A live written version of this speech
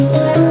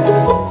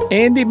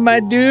Andy, my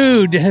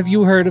dude, have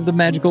you heard of the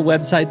magical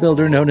website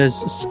builder known as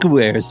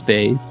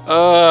Squarespace?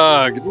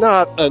 Ugh,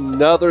 not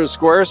another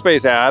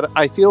Squarespace ad.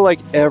 I feel like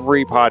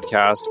every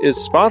podcast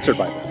is sponsored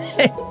by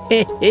them.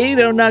 Hey,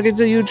 don't knock it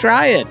till you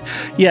try it.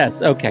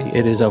 Yes, okay,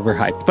 it is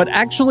overhyped, but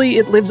actually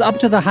it lives up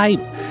to the hype.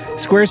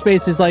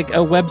 Squarespace is like a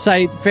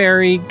website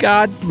fairy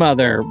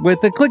godmother.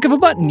 With a click of a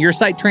button, your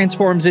site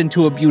transforms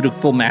into a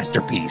beautiful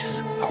masterpiece.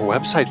 A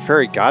website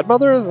fairy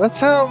godmother? That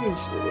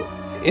sounds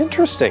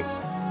interesting.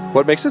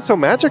 What makes it so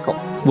magical?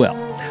 Well,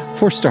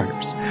 for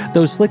starters,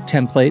 those slick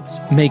templates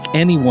make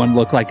anyone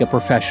look like a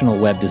professional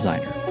web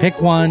designer.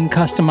 Pick one,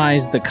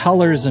 customize the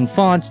colors and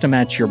fonts to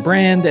match your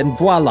brand, and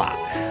voila.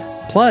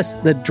 Plus,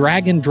 the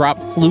drag-and-drop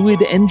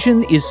Fluid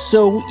engine is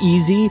so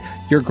easy,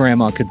 your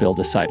grandma could build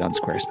a site on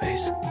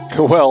Squarespace.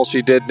 Well,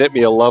 she did knit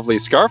me a lovely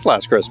scarf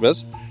last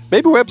Christmas.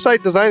 Maybe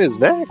website design is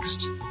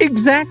next.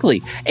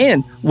 Exactly.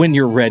 And when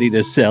you're ready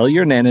to sell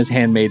your Nana's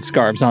handmade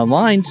scarves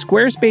online,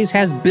 Squarespace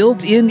has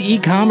built-in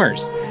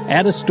e-commerce.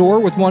 Add a store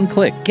with one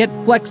click. Get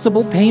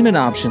flexible payment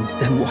options.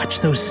 Then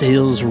watch those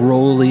sales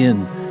roll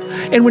in.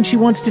 And when she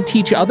wants to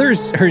teach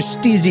others her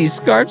steezy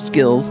scarf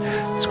skills,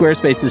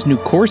 Squarespace's new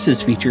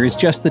courses feature is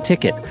just the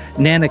ticket.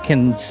 Nana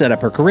can set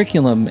up her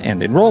curriculum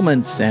and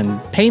enrollments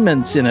and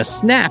payments in a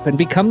snap and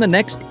become the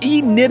next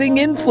e-knitting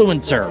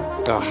influencer.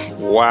 Oh,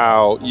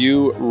 wow,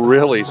 you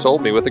really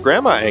sold me with the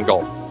grandma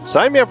angle.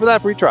 Sign me up for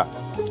that free trial.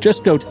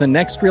 Just go to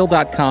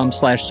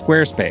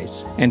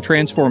thenextreel.com/Squarespace and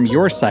transform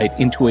your site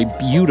into a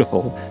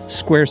beautiful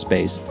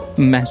Squarespace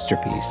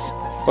masterpiece.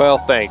 Well,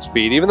 thanks,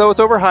 Pete. Even though it's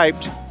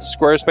overhyped,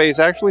 Squarespace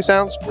actually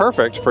sounds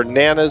perfect for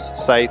Nana's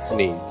site's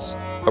needs.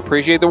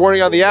 Appreciate the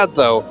warning on the ads,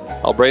 though.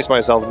 I'll brace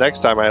myself next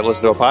time I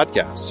listen to a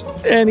podcast.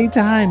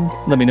 Anytime.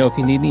 Let me know if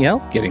you need any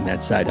help getting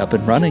that site up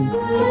and running.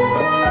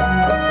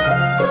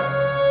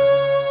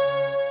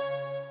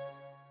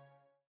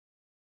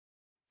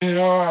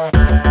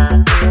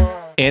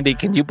 Andy,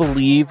 can you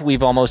believe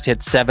we've almost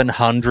hit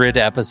 700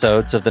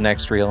 episodes of The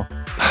Next Reel?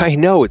 I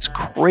know, it's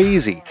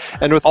crazy.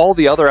 And with all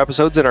the other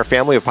episodes in our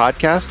family of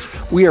podcasts,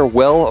 we are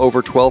well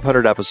over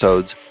 1,200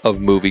 episodes of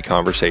movie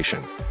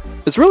conversation.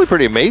 It's really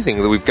pretty amazing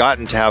that we've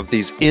gotten to have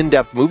these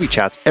in-depth movie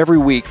chats every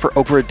week for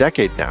over a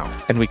decade now.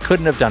 And we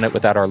couldn't have done it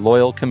without our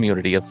loyal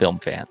community of film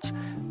fans.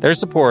 Their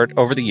support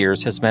over the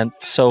years has meant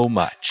so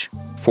much.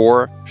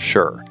 For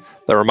sure.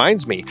 That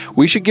reminds me,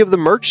 we should give the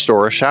merch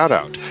store a shout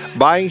out.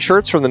 Buying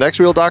shirts from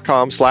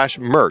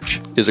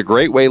thenextreel.com/merch is a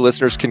great way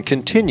listeners can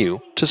continue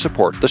to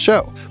support the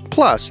show.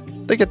 Plus,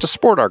 they get to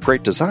sport our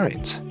great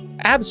designs.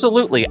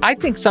 Absolutely. I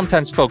think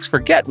sometimes folks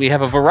forget we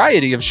have a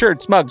variety of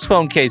shirts, mugs,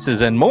 phone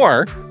cases, and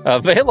more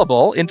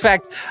available. In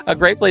fact, a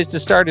great place to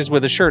start is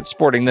with a shirt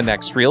sporting the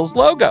Next Reel's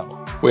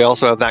logo. We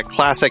also have that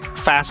classic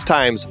Fast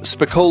Times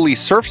Spicoli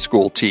Surf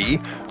School tee,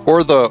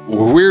 or the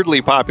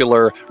weirdly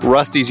popular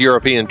Rusty's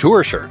European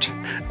Tour shirt.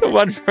 The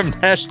one from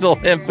National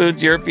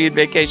Lampoon's European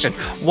Vacation.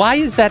 Why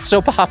is that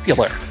so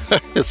popular?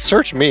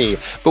 Search me,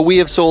 but we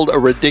have sold a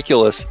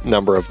ridiculous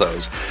number of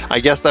those.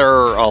 I guess there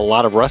are a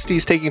lot of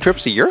Rustys taking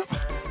trips to Europe?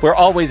 We're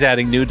always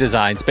adding new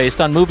designs based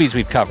on movies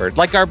we've covered,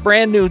 like our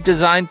brand new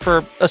design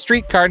for a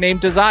streetcar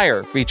named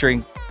Desire,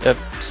 featuring a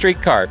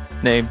streetcar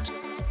named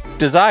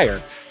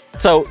Desire.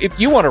 So if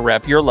you want to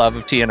rep your love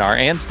of TNR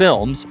and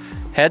films,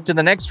 head to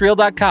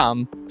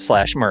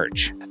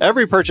thenextreel.com/merch.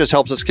 Every purchase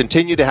helps us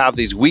continue to have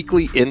these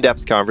weekly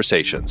in-depth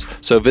conversations.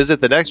 So visit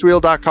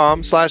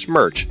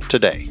thenextreel.com/merch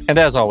today. And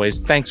as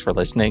always, thanks for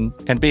listening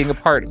and being a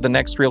part of the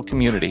Next Reel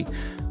community.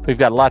 We've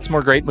got lots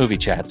more great movie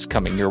chats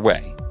coming your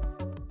way.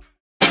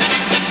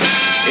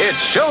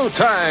 It's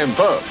showtime,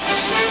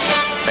 folks.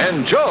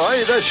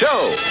 Enjoy the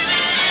show.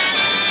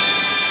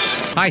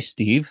 Hi,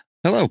 Steve.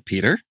 Hello,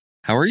 Peter.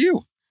 How are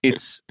you?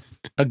 It's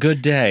a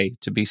good day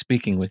to be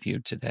speaking with you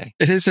today.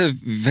 It is a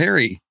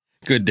very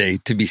good day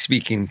to be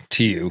speaking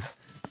to you,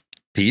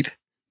 Pete.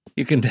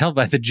 You can tell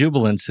by the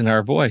jubilance in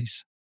our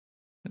voice.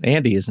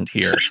 Andy isn't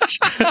here.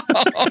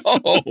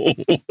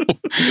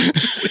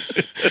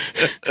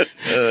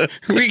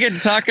 We get to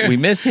talk. We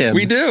miss him.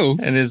 We do.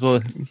 And his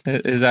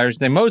Irish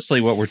thing. Mostly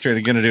what we're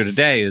going to do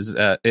today is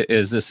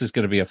this is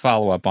going to be a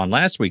follow-up on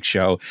last week's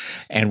show,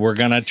 and we're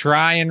going to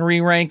try and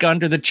re-rank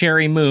Under the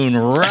Cherry Moon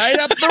right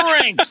up the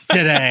ranks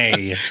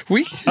today.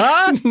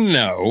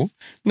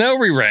 No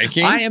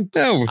re-ranking. I am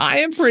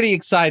pretty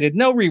excited.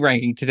 No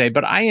re-ranking today,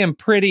 but I am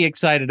pretty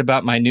excited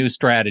about my new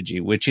strategy,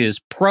 which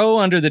is pro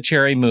Under the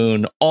Cherry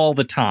Moon all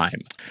the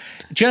time.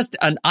 Just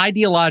an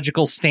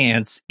ideological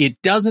stance.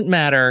 It doesn't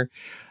matter.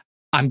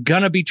 I'm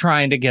going to be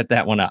trying to get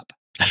that one up.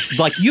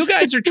 Like you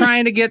guys are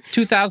trying to get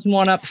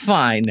 2001 up,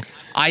 fine.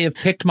 I have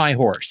picked my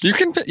horse. You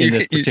can in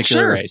this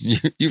particular race.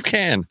 You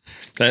can.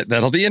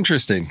 That'll be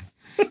interesting.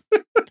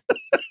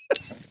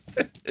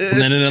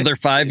 And then another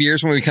 5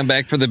 years when we come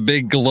back for the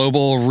big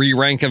global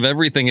re-rank of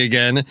everything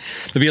again,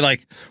 they'll be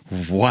like,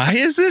 why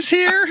is this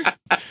here?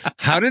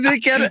 How did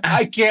it get it?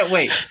 I can't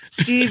wait.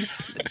 Steve,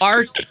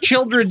 our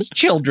children's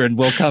children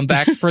will come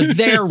back for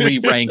their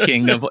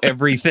re-ranking of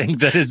everything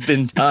that has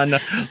been done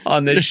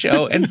on this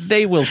show, and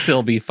they will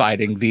still be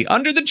fighting the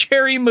Under the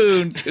Cherry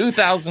Moon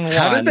 2001.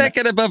 How did that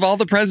get above All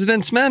the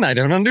President's Men? I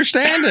don't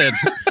understand it.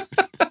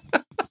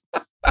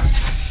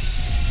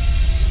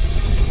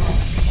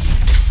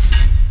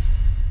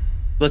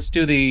 Let's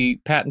do the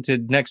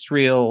patented next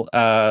reel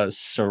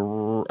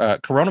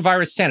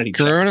coronavirus sanity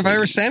check.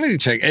 Coronavirus sanity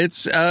check.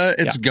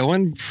 It's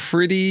going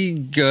pretty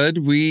good.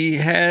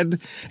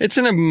 It's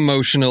an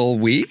emotional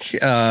week.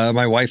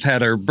 My wife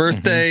had her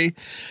birthday.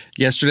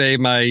 Yesterday,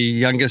 my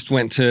youngest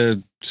went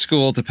to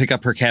school to pick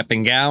up her cap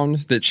and gown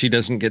that she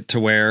doesn't get to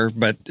wear,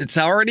 but it's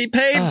already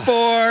paid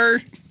for.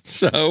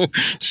 So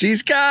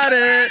she's got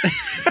it.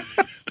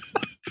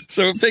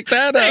 So pick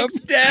that up.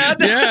 Thanks, Dad.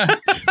 Yeah.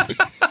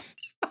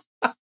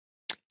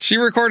 She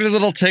recorded a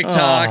little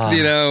TikTok,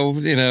 thing.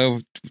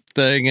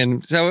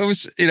 And so it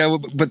was,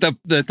 but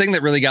the thing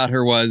that really got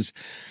her was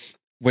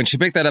when she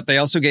picked that up, they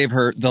also gave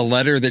her the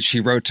letter that she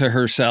wrote to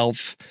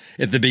herself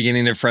at the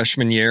beginning of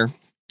freshman year.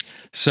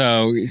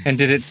 So, and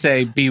did it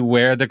say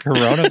beware the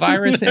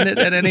coronavirus in it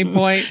at any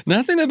point?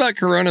 Nothing about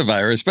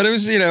coronavirus, but it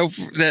was,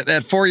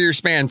 that 4-year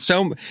span.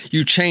 So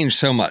you changed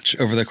so much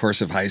over the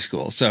course of high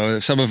school. So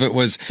some of it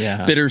was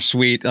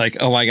bittersweet, like,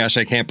 oh my gosh,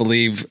 I can't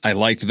believe I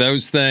liked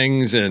those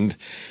things. And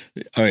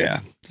oh yeah.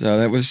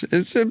 So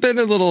it's been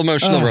a little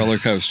emotional roller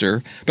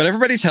coaster, but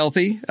everybody's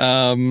healthy.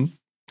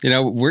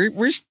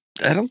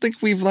 I don't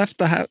think we've left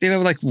the house,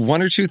 like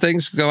 1 or 2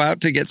 things go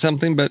out to get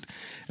something, but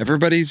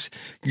everybody's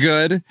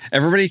good.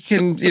 Everybody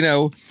can,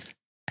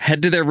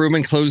 head to their room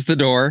and close the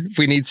door if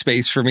we need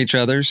space from each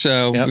other.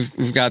 So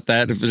we've got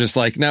that. If it's just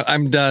like, no,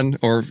 I'm done,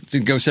 or to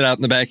go sit out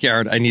in the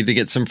backyard. I need to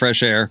get some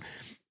fresh air.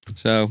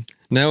 So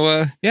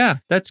no,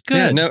 that's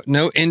good. Yeah,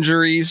 no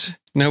injuries,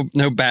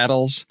 no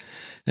battles,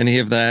 any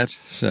of that.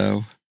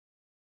 So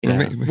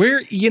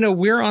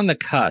we're on the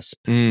cusp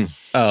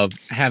of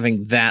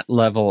having that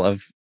level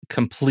of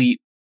complete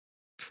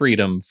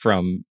freedom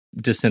from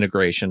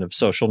disintegration of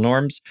social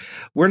norms.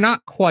 We're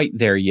not quite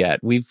there yet.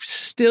 We've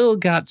still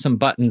got some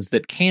buttons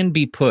that can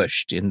be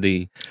pushed in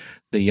the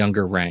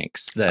younger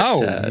ranks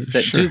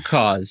that do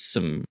cause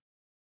some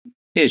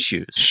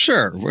issues.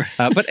 Sure.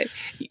 But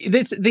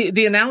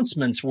the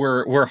announcements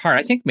were hard.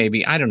 I think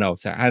maybe, I don't know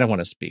if I don't want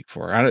to speak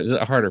for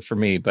it. Harder for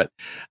me, but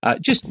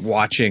just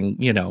watching,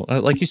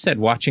 like you said,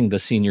 watching the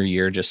senior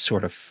year just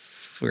sort of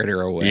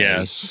fritter away.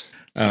 Yes.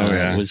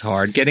 It was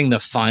hard. Getting the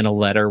final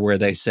letter where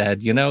they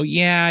said,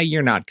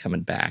 you're not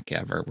coming back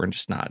ever. We're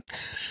just not.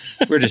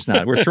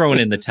 We're throwing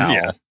in the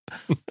towel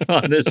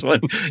on this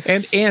one.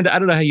 And I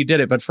don't know how you did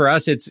it, but for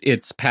us,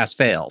 it's pass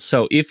fail.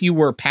 So if you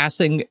were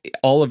passing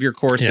all of your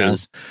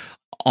courses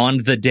on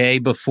the day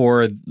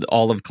before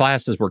all of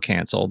classes were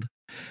canceled,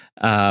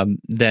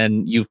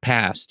 then you've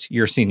passed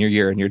your senior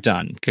year and you're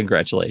done.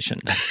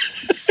 Congratulations.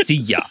 See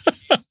ya.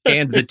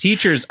 And the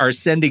teachers are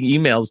sending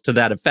emails to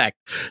that effect.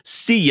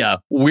 See ya.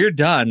 We're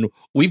done.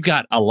 We've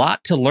got a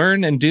lot to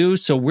learn and do,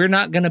 so we're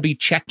not going to be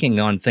checking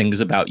on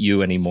things about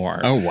you anymore.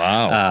 Oh,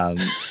 wow.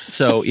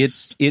 So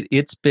it's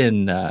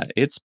been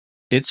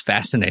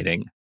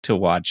fascinating to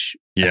watch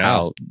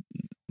how,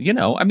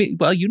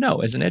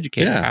 as an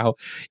educator, how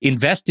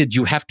invested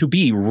you have to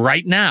be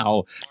right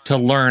now to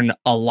learn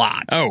a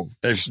lot. Oh,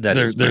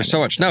 there's so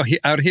much. No,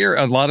 out here,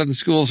 a lot of the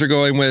schools are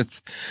going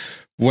with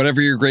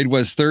whatever your grade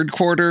was third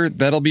quarter,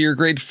 that'll be your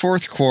grade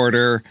fourth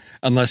quarter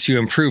unless you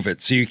improve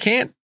it. So your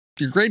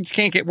grades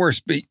can't get worse,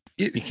 but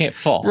you can't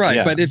fall. Right.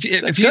 Yeah. But if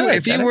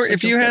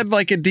you had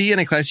like a D in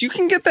a class, you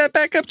can get that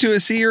back up to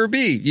a C or a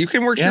B. You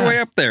can work your way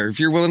up there if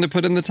you're willing to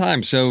put in the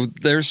time. So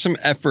there's some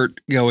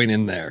effort going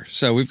in there.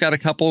 So we've got a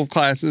couple of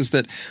classes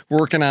that we're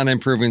working on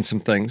improving some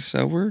things.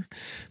 So we're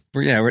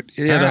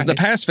the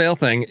pass fail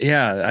thing.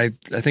 Yeah.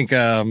 I think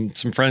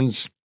some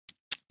friends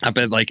up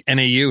at like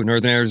NAU,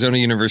 Northern Arizona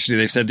University,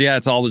 they've said,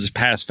 it's all just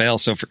pass fail.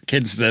 So for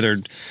kids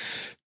that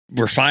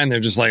we're fine, they're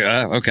just like,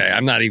 okay,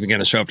 I'm not even going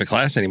to show up to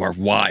class anymore.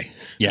 Why?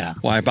 Yeah.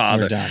 Why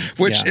bother?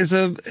 Which is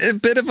a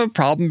bit of a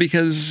problem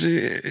because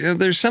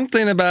there's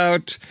something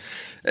about,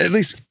 at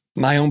least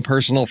my own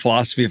personal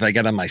philosophy, if I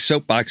get on my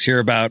soapbox here,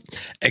 about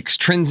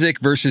extrinsic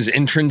versus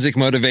intrinsic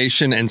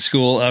motivation in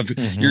school of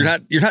you're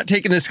not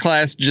taking this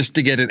class just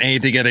to get an A,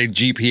 to get a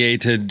GPA,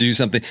 to do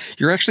something.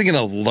 You're actually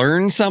going to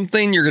learn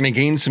something. You're going to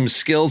gain some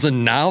skills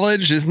and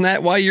knowledge. Isn't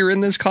that why you're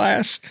in this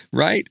class?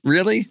 Right?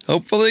 Really?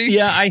 Hopefully?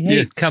 Yeah, I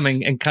hate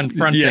coming and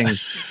confronting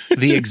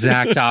the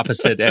exact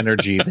opposite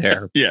energy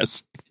there.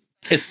 Yes.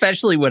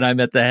 Especially when I'm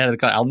at the head of the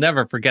class. I'll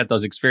never forget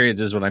those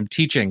experiences when I'm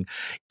teaching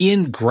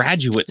in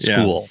graduate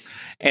school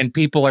and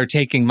people are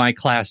taking my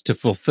class to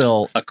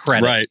fulfill a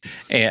credit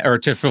or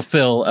to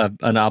fulfill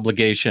an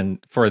obligation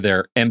for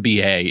their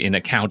MBA in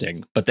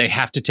accounting, but they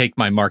have to take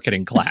my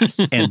marketing class.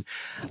 And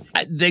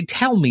they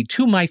tell me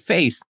to my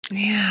face,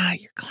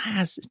 your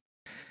class,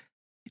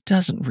 it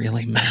doesn't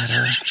really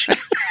matter.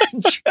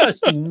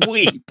 Just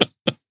weep.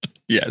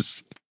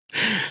 Yes.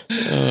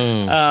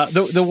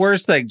 The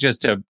worst thing,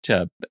 just a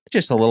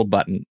little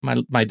button.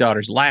 My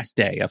daughter's last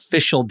day,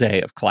 official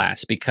day of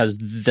class, because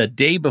the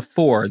day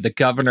before the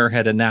governor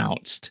had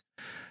announced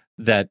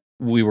that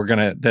we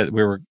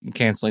were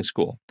canceling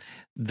school.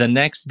 The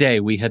next day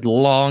we had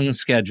long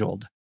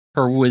scheduled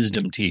her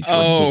wisdom teeth.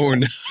 Oh,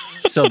 no.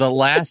 So the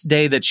last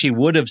day that she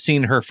would have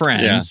seen her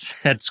friends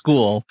at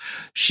school,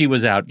 she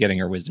was out getting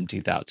her wisdom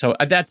teeth out. So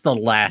that's the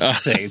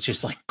last thing. It's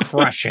just like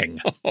crushing,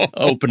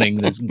 opening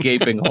this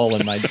gaping hole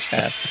in my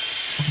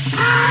chest.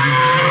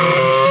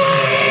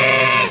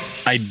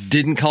 I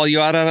didn't call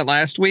you out on it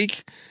last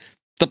week.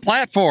 The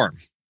platform.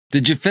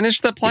 Did you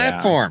finish the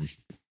platform?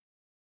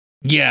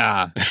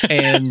 Yeah.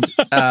 And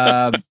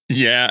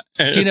yeah.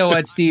 Do you know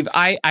what, Steve?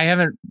 I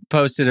haven't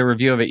posted a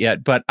review of it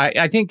yet, but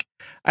I think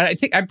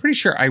I'm pretty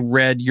sure I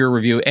read your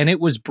review, and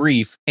it was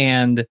brief.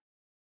 And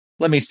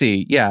let me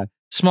see. Yeah.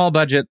 Small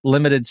budget,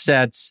 limited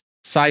sets,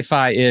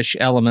 sci-fi-ish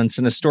elements,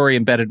 and a story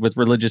embedded with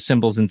religious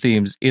symbols and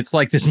themes. It's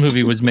like this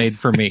movie was made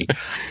for me.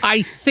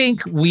 I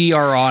think we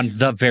are on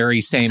the very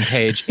same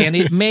page, and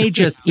it may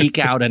just eke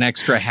out an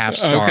extra half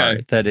star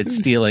that it's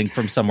stealing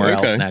from somewhere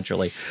else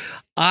naturally.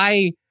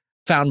 I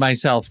found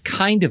myself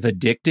kind of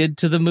addicted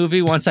to the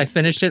movie once I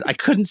finished it. I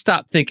couldn't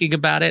stop thinking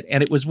about it,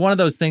 and it was one of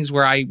those things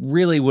where I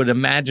really would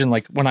imagine,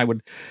 like, when I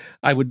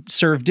would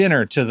serve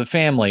dinner to the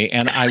family,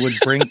 and I would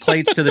bring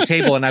plates to the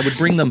table, and I would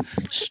bring them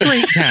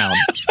straight down,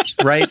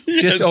 right?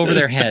 Just over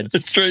their heads.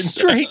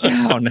 Straight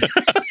down.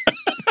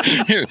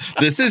 Here,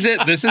 this is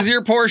it. This is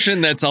your portion.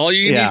 That's all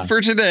you need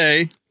for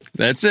today.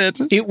 That's it.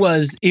 It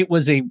was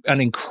an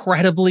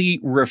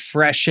incredibly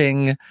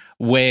refreshing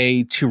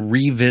way to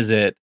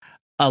revisit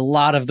a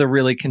lot of the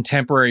really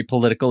contemporary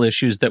political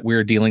issues that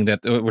we're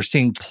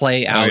seeing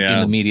play out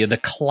in the media, the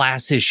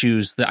class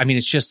issues.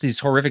 It's just these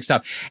horrific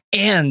stuff,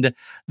 and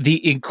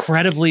the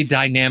incredibly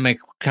dynamic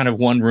kind of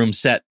one-room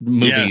set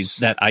movies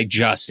that I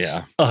just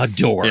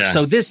adore. Yeah.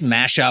 So this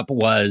mashup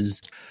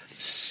was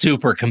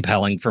super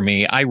compelling for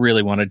me. I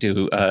really want to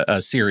do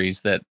a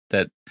series that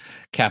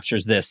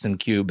captures this and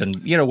Cube and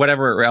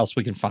whatever else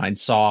we can find.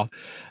 Saw,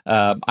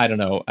 I don't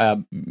know,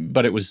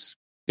 but it was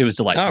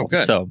delightful. Oh,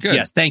 good. So, good.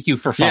 Yes, thank you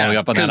for following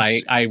up on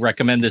that. I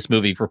recommend this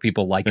movie for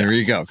people like us. There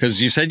you go.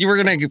 Because you said you were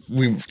gonna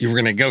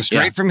go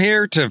straight from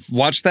here to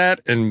watch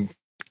that, and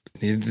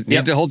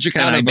need to hold you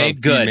accountable. And I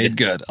made good. You made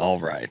good. All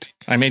right.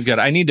 I made good.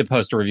 I need to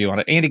post a review on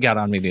it. Andy got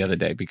on me the other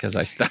day because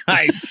I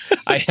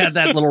had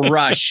that little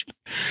rush,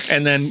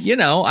 and then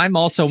I'm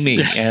also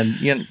me, and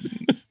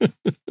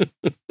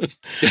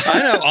I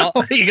know.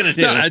 What are you gonna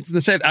do? No, it's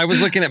the same. I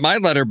was looking at my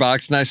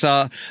letterbox and I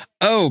saw,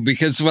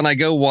 because when I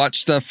go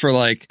watch stuff for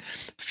like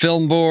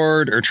Film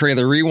Board or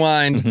Trailer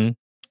Rewind,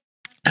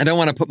 I don't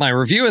want to put my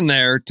review in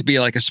there to be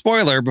like a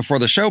spoiler before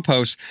the show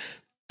posts.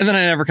 And then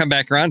I never come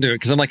back around to it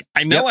because I'm like,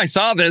 I know I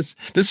saw this.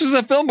 This was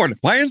a Film Board.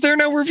 Why is there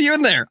no review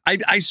in there?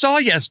 I saw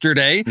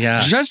yesterday,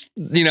 just,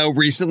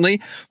 recently.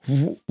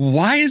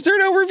 Why is there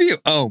no review?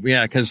 Oh,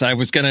 yeah, because I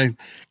was going to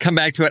come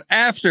back to it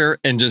after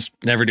and just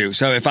never do.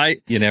 So when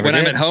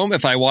I'm at home,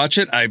 if I watch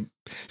it, as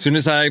soon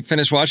as I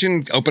finish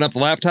watching, open up the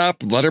laptop,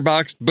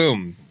 letterboxd,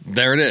 boom,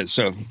 there it is.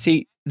 So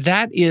see,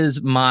 that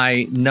is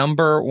my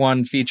number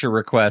one feature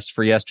request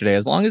for yesterday.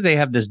 As long as they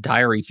have this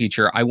diary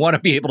feature, I want to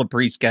be able to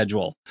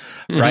pre-schedule,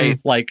 right?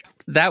 Like,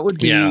 that would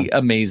be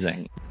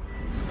amazing.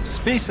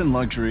 Space and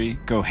luxury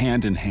go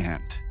hand in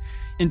hand.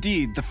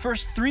 Indeed, the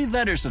first 3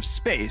 letters of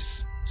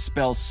space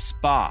spell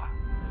spa.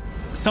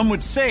 Some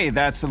would say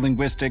that's a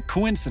linguistic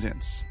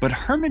coincidence, but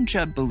Herman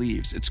Judd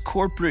believes it's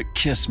corporate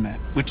kismet,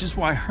 which is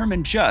why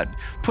Herman Judd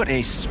put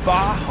a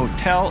spa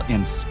hotel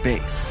in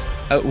space.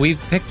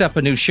 We've picked up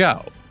a new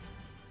show.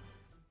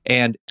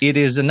 And it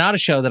is not a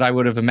show that I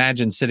would have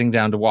imagined sitting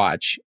down to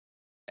watch.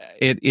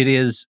 It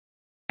is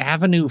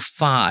Avenue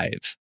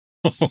 5.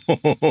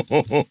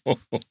 Do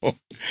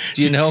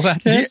you know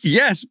about this?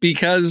 Yes,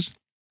 because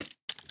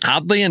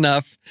oddly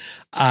enough,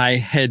 I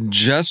had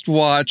just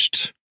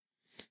watched...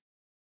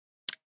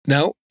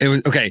 No, it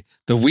was... Okay,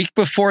 the week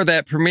before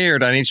that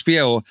premiered on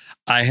HBO,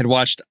 I had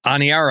watched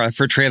Aniara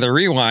for Trailer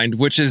Rewind,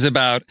 which is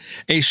about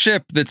a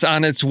ship that's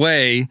on its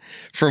way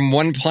from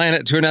one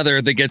planet to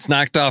another that gets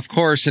knocked off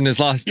course and is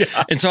lost.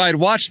 Yeah. And so I'd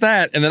watched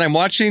that, and then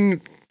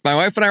my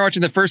wife and I are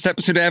watching the first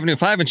episode of Avenue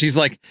 5, and she's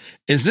like,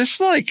 is this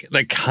like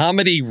the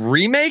comedy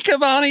remake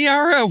of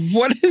Aniara?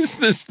 What is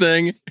this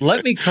thing?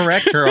 Let me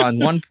correct her on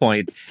one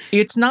point.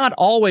 It's not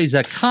always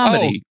a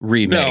comedy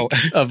remake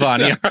of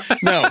Aniara.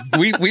 No,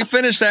 we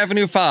finished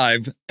Avenue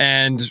 5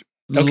 and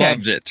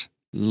loved it.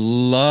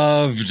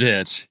 Loved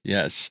it.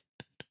 Yes.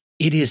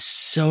 It is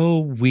so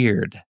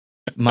weird,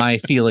 my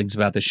feelings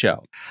about the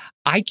show.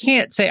 I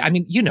can't say,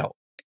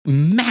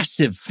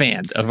 massive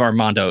fan of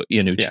Armando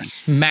Iannucci.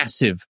 Yes.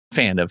 Massive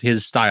fan of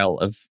his style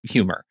of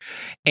humor.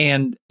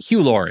 And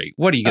Hugh Laurie,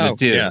 what are you going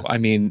to do?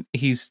 Yeah.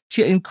 He's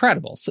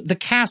incredible. So the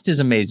cast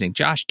is amazing.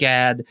 Josh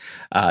Gad,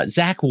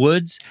 Zach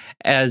Woods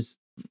as...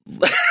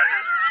 I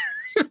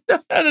don't know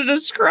how to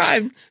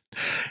describe...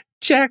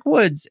 Jack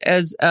Woods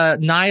as a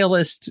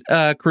nihilist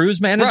cruise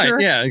manager.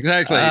 Right, yeah,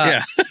 exactly.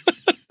 Yeah.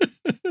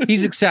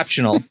 He's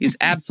exceptional. He's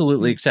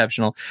absolutely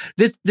exceptional.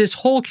 This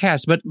whole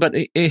cast, but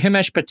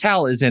Himesh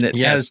Patel is in it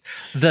as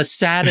the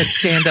saddest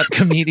stand-up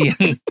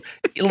comedian,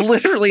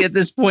 literally at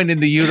this point in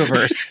the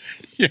universe.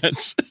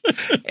 Yes.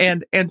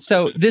 And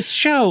so this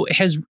show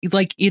has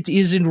it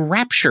is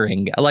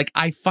enrapturing. Like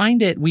I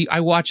find it. I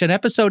watch an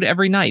episode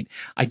every night.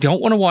 I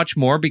don't want to watch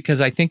more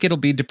because I think it'll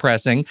be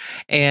depressing.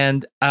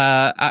 And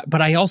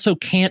but I also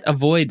can't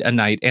avoid a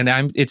night, and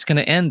it's going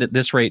to end at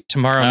this rate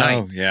tomorrow night.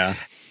 Oh yeah.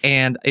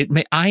 And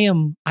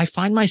I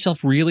find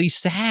myself really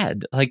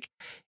sad. Like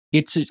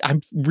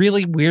I'm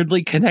really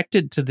weirdly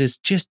connected to this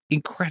just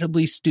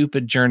incredibly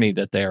stupid journey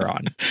that they're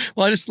on.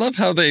 Well, I just love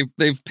how they've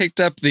picked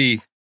up the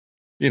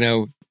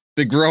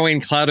growing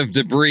cloud of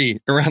debris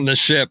around the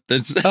ship.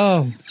 That's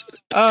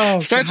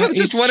starts with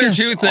just one or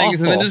two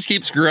things, and then just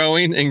keeps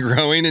growing and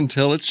growing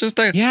until it's just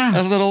a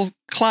little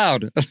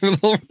cloud.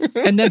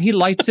 And then he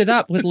lights it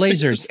up with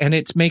lasers, and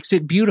it makes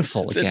it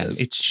beautiful again.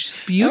 It's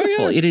just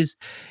beautiful. Oh, yeah. It is.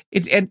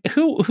 It's and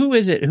who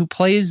is it who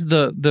plays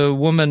the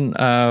woman?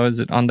 Is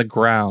it on the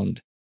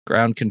ground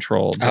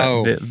control?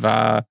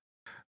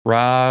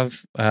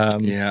 Rav.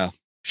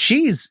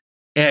 She's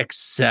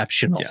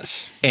exceptional.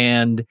 Yes,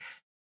 and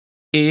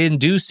it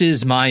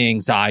induces my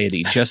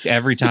anxiety just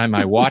every time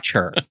I watch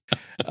her.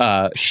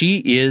 She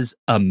is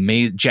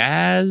amazing.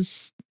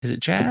 Jazz? Is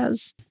it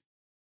Jazz?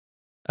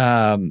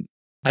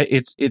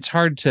 It's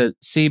hard to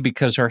see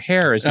because her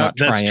hair is not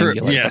triangular.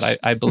 True. Yes. But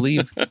I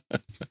believe,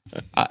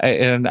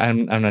 and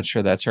I'm not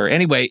sure that's her.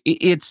 Anyway,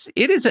 it's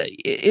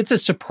a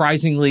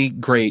surprisingly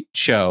great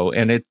show,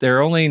 and there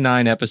are only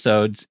 9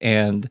 episodes,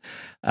 and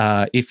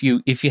if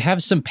you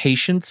have some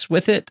patience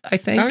with it, I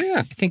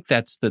think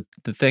that's the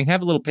thing.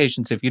 Have a little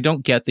patience. If you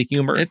don't get the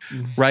humor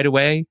right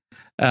away,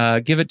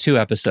 give it 2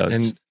 episodes.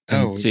 And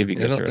see if you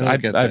get through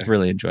it. I've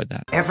really enjoyed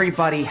that.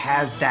 Everybody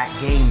has that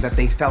game that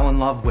they fell in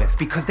love with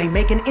because they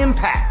make an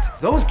impact.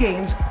 Those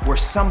games were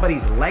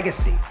somebody's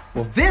legacy.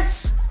 Well,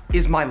 this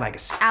is my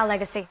legacy. Our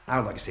legacy.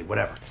 Our legacy,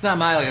 whatever. It's not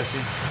my legacy.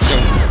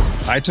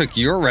 So I took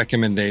your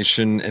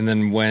recommendation and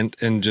then went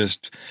and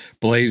just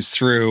blazed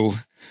through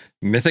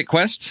Mythic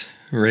Quest,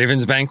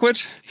 Raven's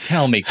Banquet.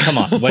 Tell me, come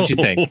on, what'd you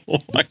think?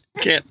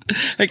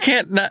 I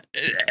can't not.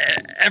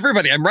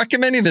 Everybody, I'm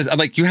recommending this. I'm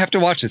like, you have to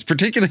watch this,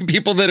 particularly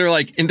people that are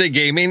like into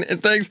gaming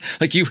and things.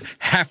 Like, you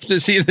have to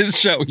see this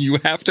show. You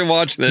have to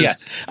watch this.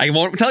 Yes. I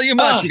won't tell you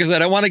much because I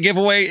don't want to give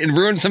away and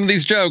ruin some of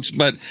these jokes,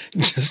 but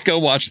just go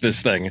watch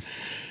this thing.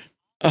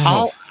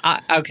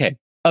 Okay,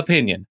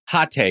 opinion,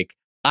 hot take.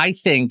 I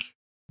think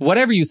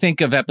whatever you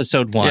think of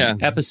episode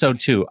 1,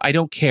 episode 2, I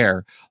don't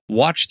care.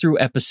 Watch through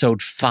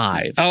episode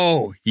 5.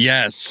 Oh,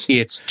 yes.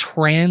 It's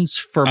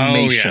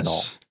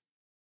transformational. Oh,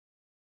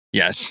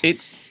 yes.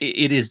 It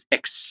is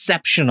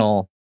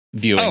exceptional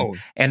viewing. Oh.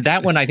 And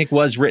that one I think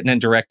was written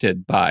and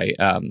directed by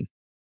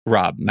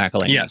Rob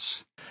McElhaney.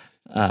 Yes.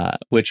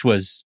 Which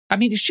was,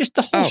 it's just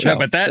the whole show. No,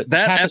 but that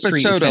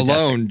episode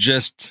alone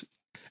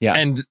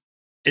and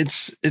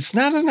it's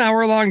not an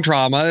hour-long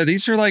drama.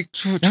 These are like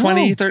 30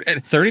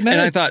 minutes.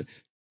 And I thought,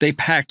 they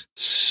packed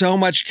so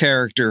much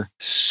character,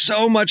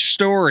 so much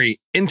story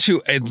into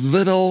a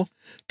little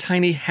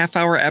tiny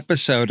half-hour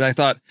episode. I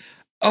thought,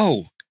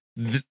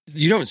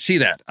 you don't see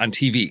that on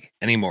TV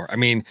anymore.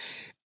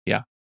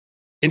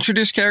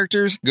 Introduce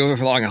characters, go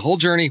along a whole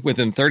journey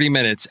within 30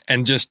 minutes,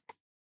 and just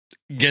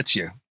gets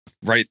you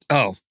right.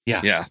 Oh,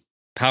 yeah.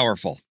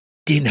 Powerful.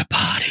 Dinner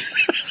party.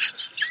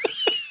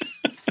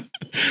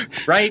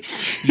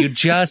 Right? You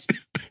just,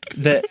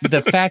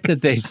 the fact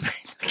that they've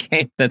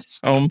game that is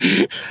home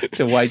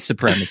to white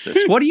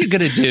supremacists. What are you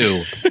going to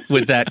do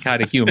with that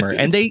kind of humor?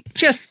 And they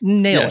just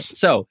nail it.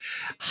 So,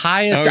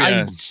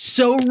 I'm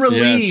so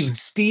relieved,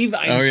 Steve.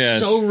 I'm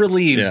so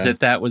relieved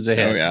that was a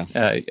hit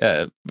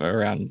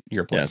around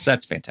your place. Yes.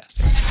 That's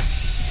fantastic.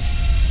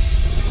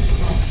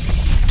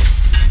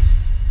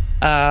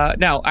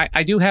 Now,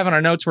 I do have on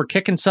our notes, we're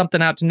kicking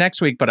something out to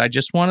next week, but I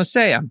just want to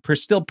say I'm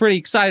still pretty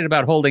excited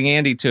about holding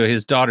Andy to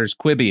his daughter's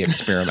Quibi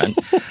experiment.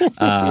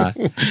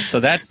 So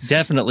that's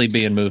definitely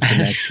being moved to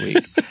next week.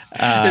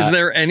 Is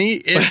there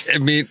any,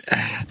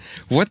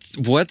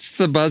 what's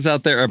the buzz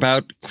out there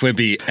about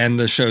Quibi and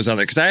the shows out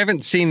there? Because I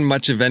haven't seen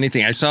much of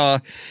anything. I saw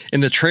in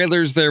the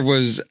trailers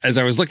as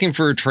I was looking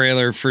for a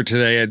trailer for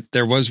today,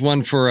 there was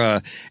one for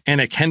a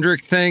Anna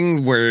Kendrick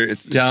thing where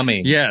it's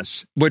Dummy.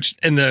 Yes, which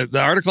in the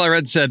article I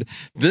read said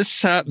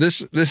this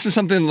is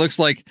something that looks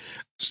like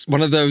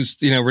one of those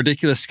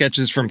ridiculous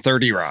sketches from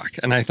 30 Rock,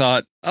 and I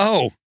thought,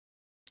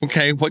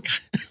 okay, what?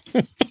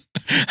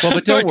 Well,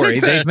 but don't worry,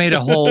 they've made a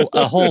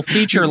whole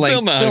feature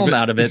length film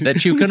out of it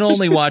that you can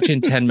only watch in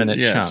 10-minute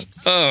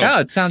chunks. Oh,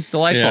 it sounds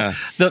delightful.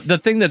 Yeah. The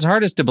thing that's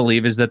hardest to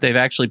believe is that they've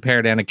actually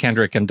paired Anna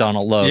Kendrick and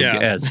Donald Logue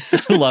as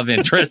love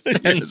interests.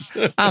 And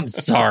I'm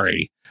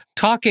sorry.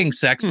 Talking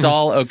sex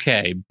doll,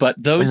 okay,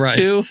 but those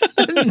two,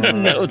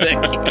 no,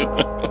 thank you.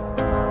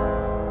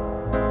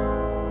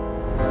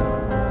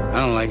 I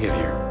don't like it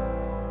here.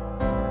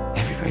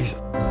 Everybody's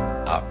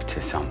up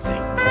to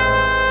something.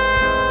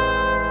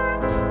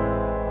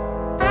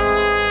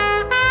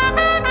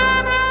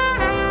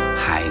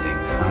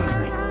 Hiding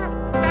something.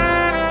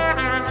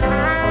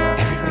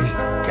 Everybody's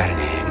got an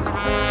angle.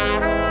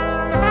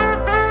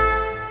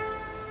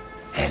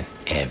 And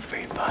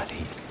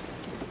everybody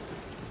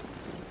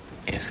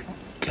is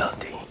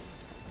guilty.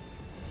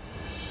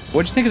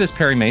 What'd you think of this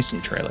Perry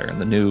Mason trailer in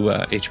the new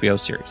HBO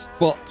series?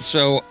 Well,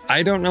 so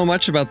I don't know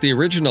much about the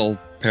original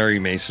Perry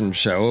Mason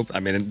show.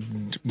 I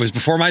mean, it was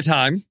before my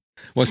time.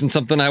 Wasn't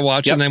something I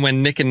watched. Yep. And then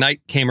when Nick and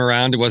Night came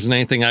around, it wasn't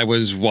anything I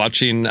was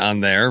watching on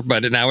there.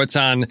 But now it's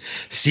on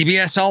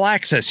CBS All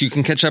Access. You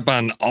can catch up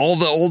on all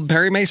the old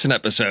Perry Mason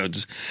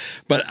episodes.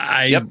 But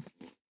I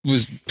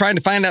was trying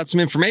to find out some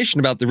information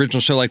about the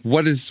original show, like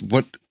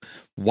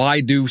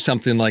why do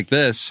something like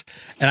this?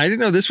 And I didn't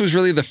know this was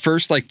really the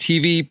first like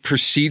TV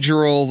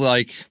procedural,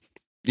 like,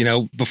 you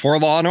know, before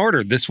Law and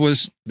Order.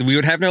 We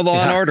would have no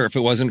Law and Order if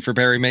it wasn't for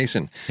Perry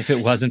Mason. If it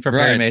wasn't for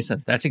Perry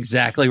Mason. That's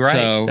exactly right.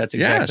 So, That's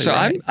exactly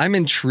right. So I'm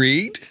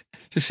intrigued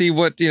to see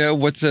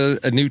what's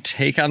a new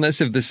take on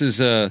this. If this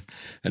is an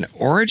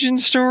origin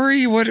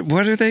story, what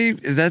are they?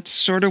 That's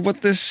sort of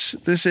what this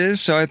is.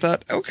 So I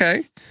thought,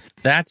 okay.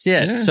 That's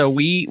it. Yeah. So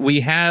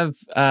we have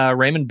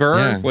Raymond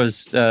Burr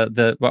was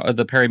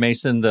the Perry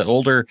Mason, the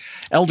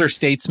elder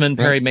statesman,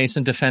 Perry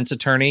Mason defense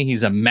attorney.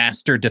 He's a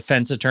master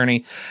defense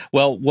attorney.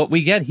 Well, what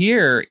we get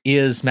here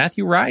is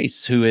Matthew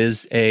Rice, who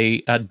is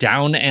a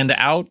down and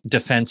out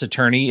defense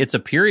attorney. It's a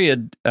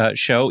period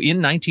show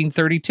in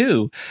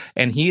 1932,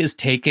 and he is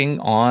taking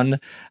on.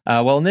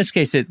 Well, in this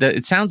case,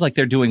 it sounds like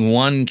they're doing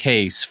one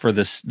case for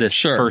this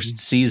first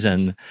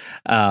season,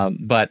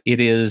 but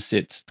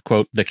it's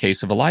quote the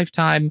case of a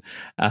lifetime.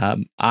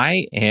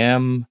 I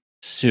am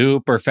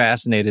super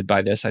fascinated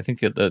by this. I think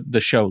that the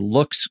show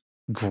looks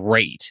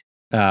great,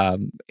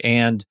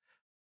 and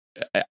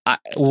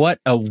what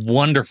a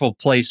wonderful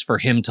place for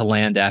him to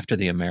land after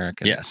The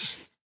Americans. Yes,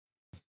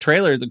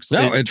 trailer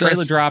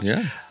dropped.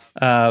 Yeah.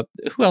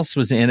 Who else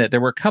was in it?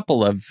 There were a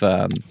couple of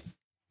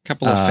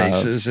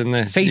faces in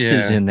there.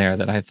 In there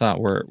that I thought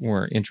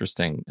were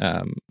interesting.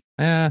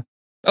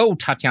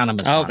 Tatiana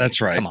Maslany. Oh, that's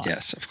right. Come on.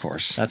 Yes, of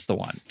course. That's the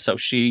one. So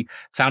she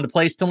found a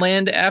place to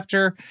land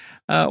after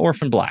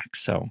Orphan Black.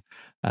 So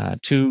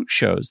two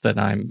shows that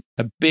I'm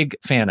a big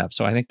fan of.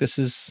 So I think this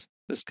is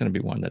going to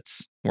be one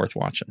that's worth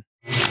watching.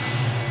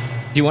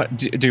 Do you want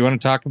to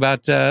talk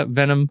about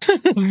Venom,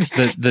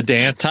 the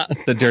dance,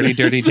 the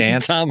dirty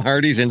dance? Tom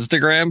Hardy's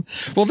Instagram.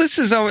 Well, this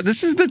is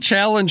the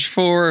challenge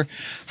for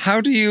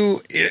how do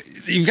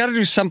you've got to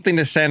do something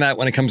to stand out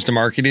when it comes to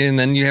marketing, and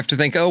then you have to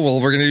think, oh,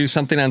 well, we're going to do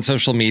something on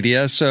social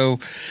media. So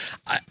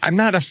I'm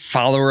not a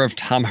follower of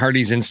Tom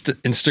Hardy's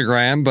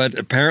Instagram, but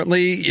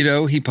apparently,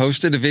 he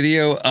posted a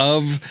video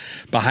of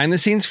behind the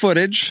scenes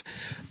footage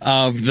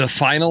of the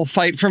final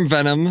fight from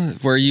Venom,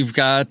 where you've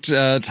got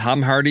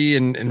Tom Hardy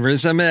and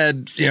Riz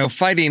Ahmed,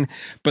 fighting,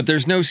 but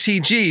there's no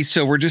CG,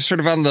 so we're just sort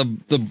of on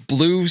the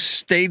blue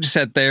stage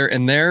set there,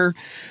 and they're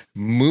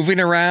moving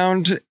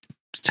around,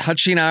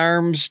 touching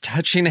arms,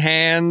 touching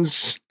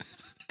hands.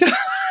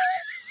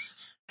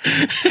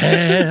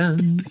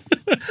 Hands.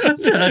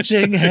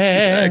 Touching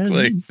hands.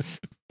 Exactly.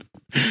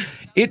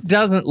 It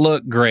doesn't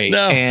look great,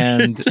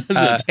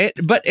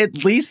 but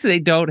at least they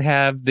don't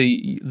have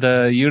the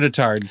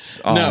unitards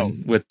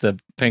on with the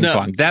ping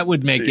pong. That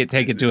would make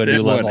take it to a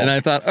new level. And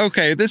I thought,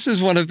 okay, this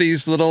is one of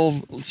these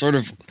little sort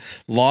of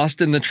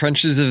lost in the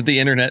trenches of the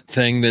internet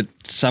thing that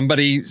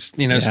somebody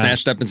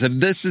snatched up and said,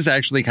 this is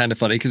actually kind of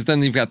funny, because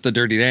then you've got the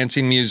Dirty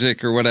Dancing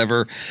music or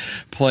whatever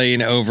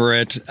playing over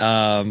it.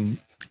 I mean,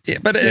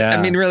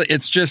 really,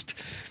 it's just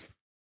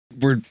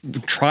we're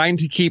trying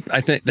to keep.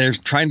 I think they're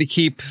trying to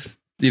keep.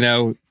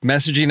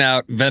 Messaging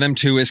out, Venom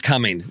 2 is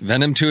coming.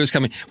 Venom 2 is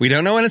coming. We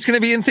don't know when it's going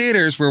to be in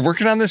theaters. We're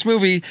working on this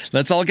movie.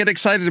 Let's all get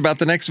excited about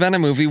the next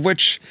Venom movie,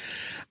 which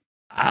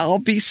I'll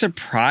be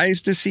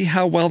surprised to see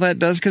how well that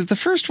does, because the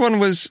first one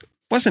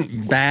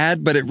wasn't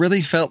bad, but it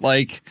really felt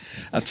like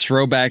a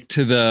throwback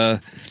to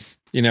the,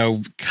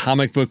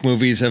 comic book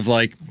movies of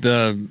like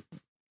the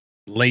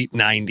late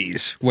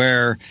 90s,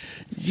 where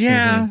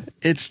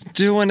it's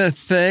doing a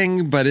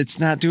thing, but it's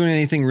not doing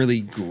anything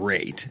really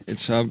great.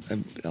 It's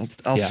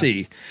I'll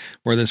see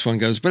where this one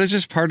goes, but it's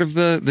just part of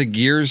the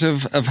gears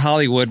of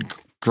Hollywood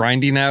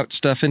grinding out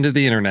stuff into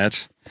the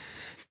internet.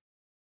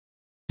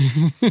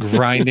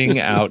 Grinding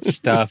out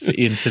stuff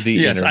into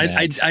the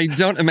internet. I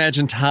don't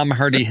imagine Tom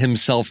Hardy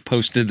himself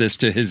posted this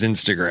to his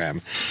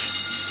Instagram.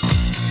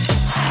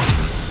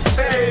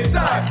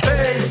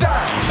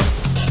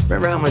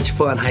 Remember how much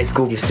fun high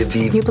school used to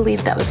be? You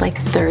believe that was like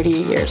 30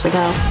 years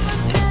ago.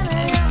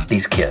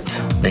 These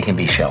kids, they can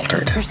be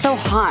sheltered. You're so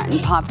hot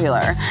and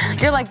popular.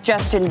 You're like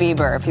Justin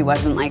Bieber if he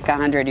wasn't like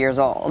 100 years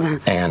old.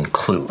 And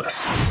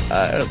clueless.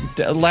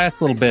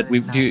 Last little bit,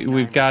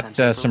 we've got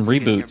some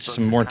reboots,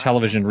 some more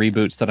television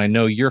reboots that I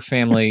know you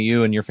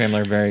and your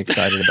family are very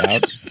excited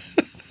about.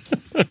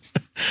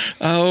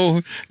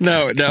 Oh,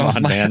 no. Come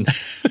on, man.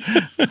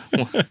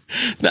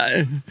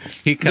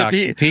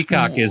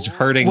 Peacock is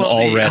hurting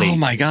already. Oh,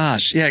 my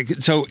gosh. Yeah.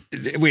 So,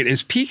 wait,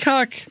 is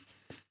Peacock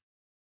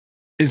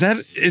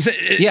Is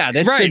it? Yeah,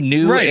 that's the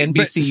new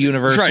NBC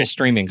Universal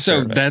streaming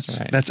service.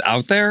 So that's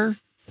out there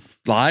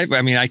live.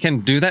 I mean, I can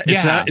do that.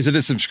 Yeah. Is it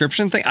a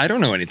subscription thing? I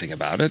don't know anything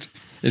about it.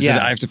 Is it?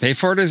 I have to pay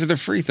for it? Or is it a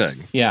free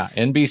thing? Yeah,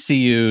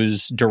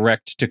 NBCU's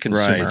direct to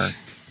consumer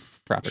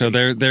property. So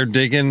they're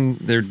digging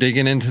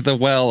into the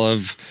well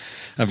of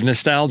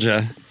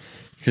nostalgia.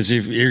 Because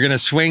you're going to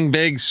swing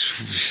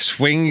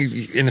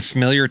swing in a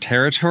familiar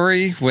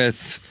territory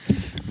with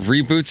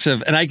reboots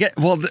of, and I get,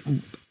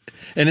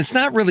 and it's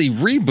not really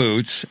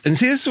reboots. And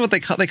see, this is what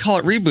they call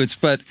it reboots.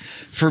 But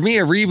for me,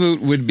 a reboot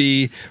would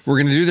be, we're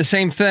going to do the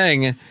same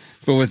thing,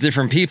 but with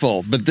different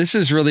people. But this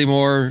is really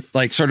more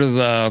like sort of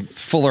the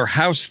Fuller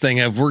House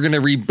thing of, we're going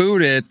to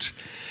reboot it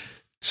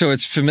so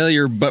it's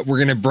familiar, but we're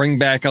going to bring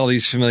back all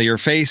these familiar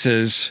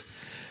faces.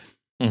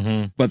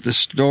 Mm-hmm. But the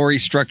story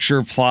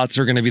structure, plots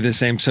are going to be the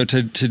same. So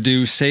to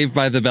do Saved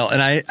by the Bell,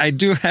 and I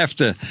do have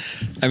to,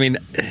 I mean,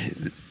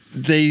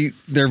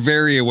 they're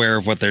very aware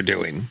of what they're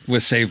doing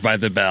with Saved by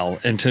the Bell,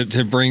 and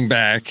to bring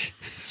back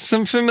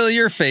some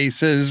familiar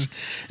faces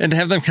and to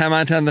have them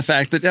comment on the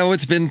fact that,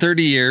 it's been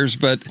 30 years,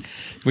 but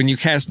when you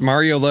cast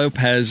Mario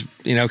Lopez,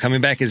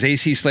 coming back as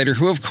AC Slater,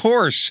 who of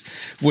course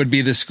would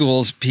be the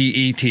school's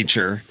PE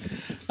teacher,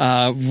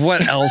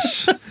 what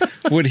else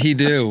would he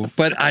do?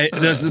 But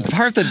there's the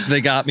part that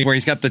they got me where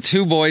he's got the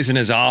two boys in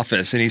his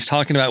office and he's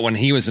talking about when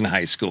he was in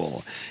high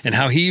school and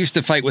how he used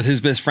to fight with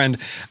his best friend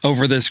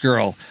over this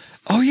girl.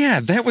 Oh, yeah,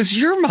 that was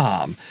your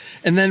mom.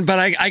 And then, but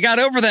I got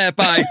over that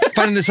by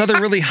finding this other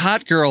really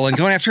hot girl and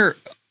going after her.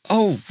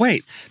 Oh,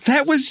 wait,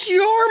 that was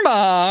your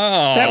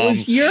mom. That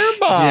was your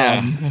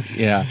mom.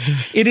 Yeah.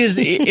 It is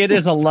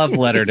a love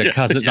letter to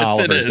Cousin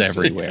Oliver's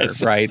everywhere,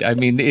 right? I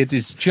mean, it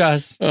is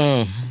just...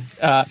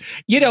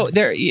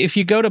 if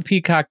you go to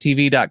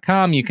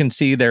peacocktv.com, you can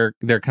see their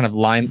kind of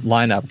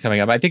lineup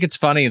coming up. I think it's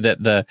funny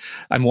that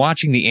I'm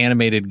watching the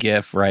animated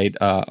GIF right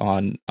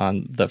on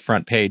the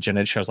front page, and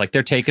it shows like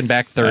they're taking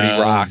back 30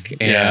 Rock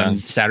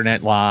and Saturday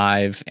Night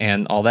Live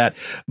and all that.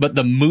 But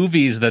the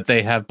movies that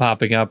they have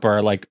popping up are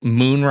like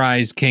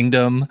Moonrise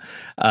Kingdom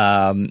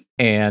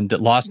and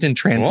Lost in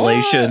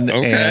Translation. Whoa,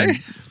 okay. And,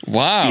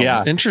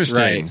 wow.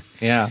 Interesting. Right,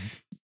 yeah.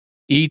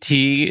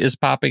 E.T. is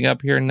popping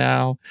up here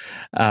now.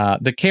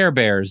 The Care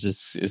Bears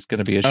is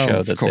going to be a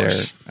show that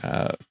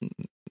they're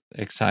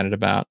excited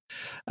about.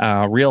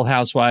 Real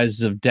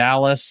Housewives of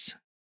Dallas.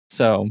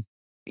 So,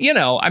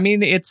 I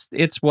mean, it's the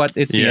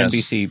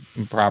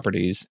NBC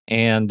properties,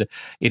 and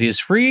it is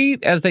free,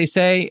 as they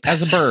say,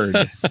 as a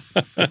bird.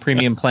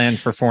 Premium plan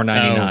for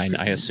 $4.99.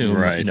 I assume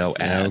no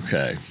ads.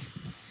 Okay.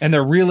 And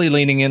they're really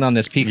leaning in on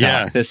this peacock.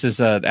 Yeah. This is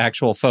an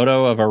actual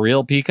photo of a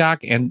real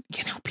peacock, and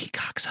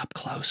peacocks up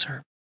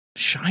closer.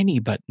 Shiny,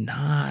 but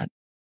not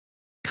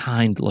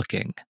kind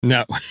looking.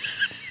 No.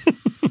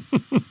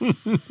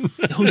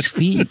 Those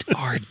feet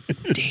are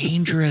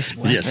dangerous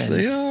weapons. Yes,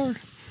 they are.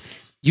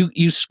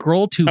 You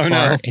scroll too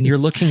far and you're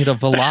looking at a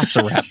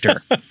velociraptor.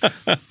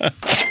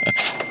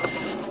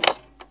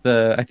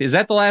 Is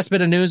that the last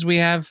bit of news we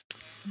have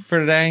for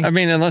today? I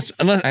mean, unless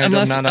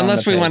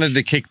we wanted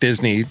to kick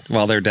Disney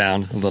while they're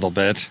down a little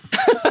bit.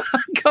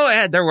 Go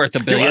ahead. They're worth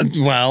 $1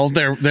 billion. Well,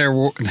 they're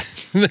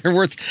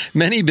worth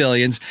many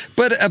billions,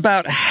 but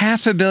about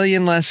 $500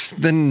 million less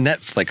than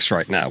Netflix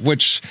right now,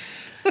 which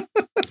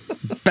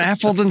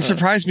baffled and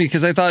surprised me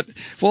because I thought,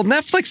 well,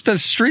 Netflix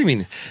does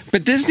streaming,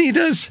 but Disney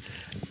does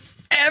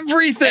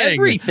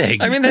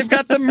everything. I mean, they've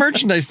got the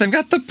merchandise, they've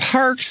got the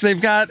parks,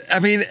 they've got,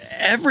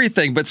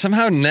 everything. But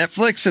somehow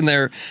Netflix and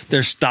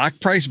their stock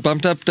price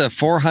bumped up to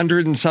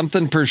 $400 and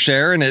something per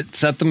share, and it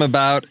set them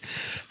about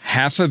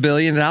 $500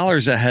 million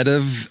ahead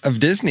of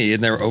Disney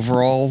in their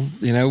overall,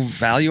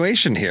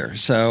 valuation here.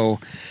 So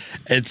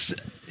it's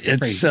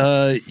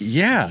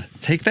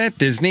take that,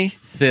 Disney.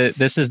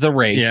 This is the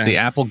race, the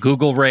Apple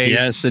Google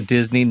race, the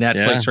Disney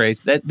Netflix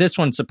race. This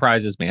one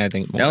surprises me, I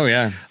think.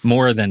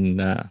 More than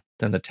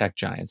the tech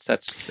giants.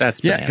 That's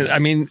bananas.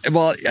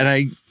 And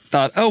I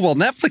thought,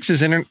 Netflix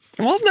is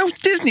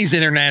Disney's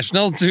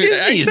international.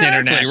 Disney's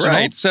international,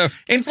 right? So,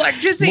 in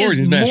fact, Disney is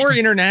more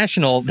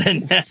international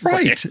than Netflix.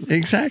 Right,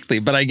 exactly.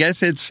 But I guess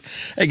this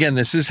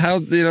is how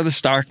the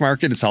stock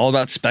market. It's all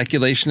about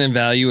speculation and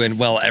value. And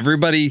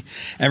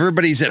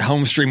everybody's at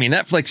home streaming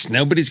Netflix.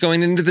 Nobody's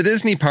going into the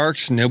Disney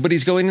parks.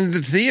 Nobody's going into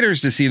the theaters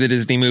to see the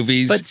Disney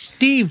movies. But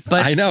Steve,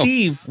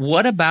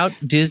 what about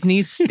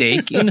Disney's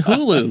stake in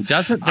Hulu?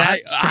 Doesn't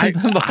that send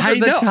them over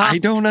the top? I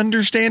don't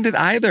understand it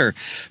either,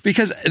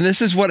 because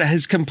this is what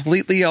has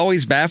completely always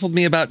baffled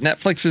me about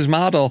Netflix's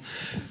model.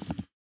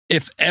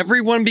 If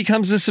everyone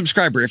becomes a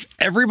subscriber, if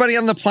everybody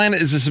on the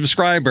planet is a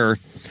subscriber,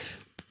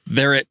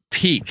 they're at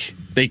peak.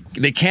 They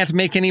can't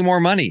make any more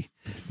money.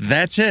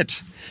 That's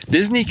it.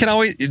 Disney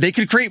they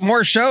could create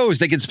more shows,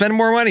 they could spend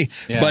more money.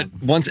 Yeah. But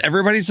once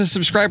everybody's a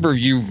subscriber,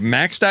 you've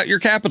maxed out your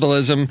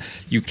capitalism,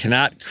 you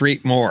cannot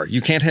create more.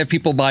 You can't have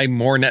people buy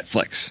more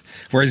Netflix.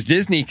 Whereas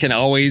Disney can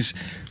always,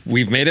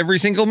 we've made every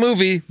single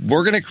movie,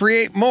 we're going to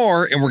create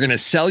more, and we're going to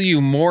sell you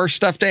more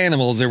stuffed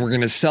animals, and we're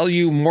going to sell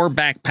you more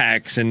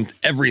backpacks and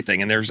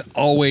everything. And there's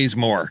always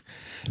more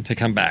to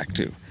come back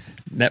to.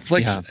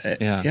 Netflix.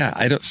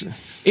 I don't.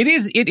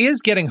 It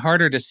is getting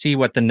harder to see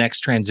what the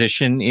next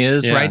transition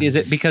is, right? Is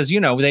it because,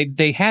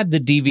 they had the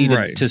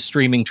DVD to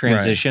streaming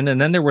transition, and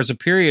then there was a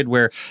period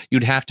where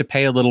you'd have to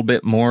pay a little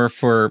bit more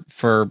for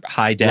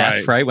high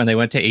def, right? When they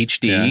went to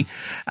HD.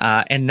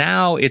 And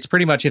now it's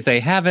pretty much if they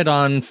have it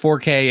on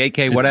 4K,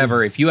 8K,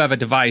 whatever, if you have a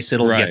device,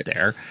 it'll get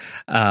there.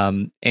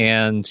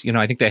 And,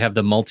 I think they have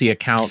the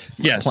multi-account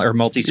or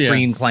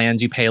multi-screen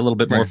plans you pay a little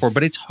bit more for,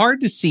 but it's hard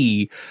to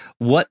see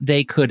what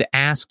they could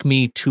ask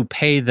me to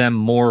pay them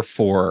more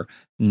for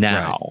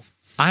now.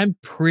 I'm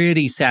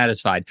pretty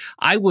satisfied.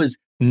 I was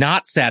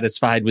not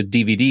satisfied with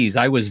DVDs.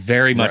 I was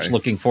very much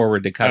looking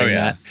forward to cutting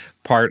that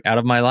part out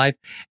of my life.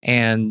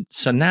 And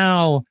so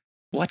now,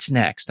 what's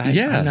next? I'm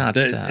not,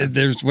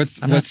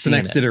 what's the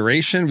next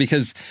iteration?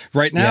 Because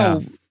right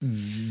now,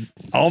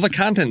 all the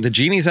content, the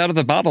genie's out of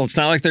the bottle. It's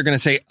not like they're going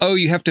to say, "Oh,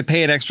 you have to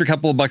pay an extra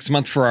couple of bucks a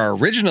month for our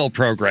original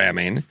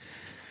programming."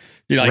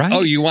 You're like,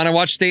 "Oh, you want to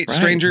watch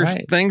Stranger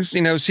Things?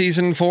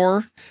 Season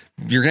 4?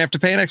 You're gonna have to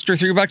pay an extra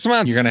 $3 a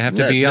month. You're gonna have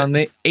to be on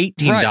the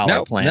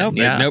 $18 plan."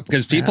 No,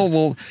 because people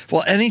will.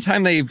 Well,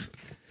 anytime they've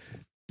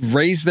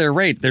raised their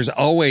rate, there's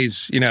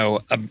always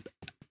a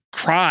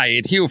cry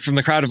and hue from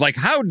the crowd of like,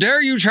 "How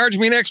dare you charge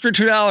me an extra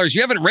 $2?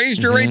 You haven't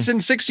raised your rates in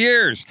 6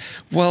 years."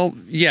 Well,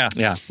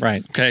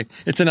 right. Okay,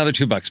 it's another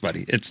 $2,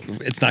 buddy. It's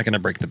not going to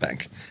break the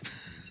bank.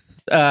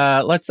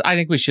 I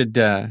think we should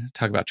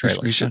talk about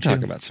trailers. We should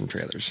talk about some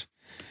trailers.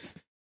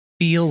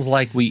 Feels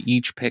like we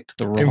each picked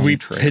the wrong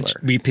trailer.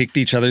 We picked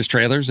each other's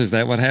trailers. Is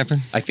that what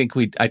happened? I think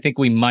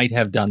we might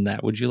have done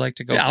that. Would you like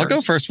to go first? I'll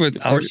go first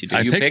with.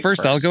 I picked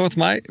first. I'll go with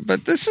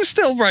but this is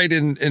still right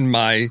in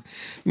my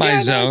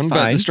zone.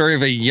 But the story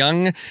of a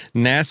young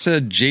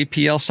NASA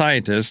JPL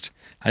scientist.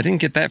 I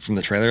didn't get that from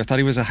the trailer. I thought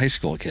he was a high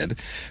school kid.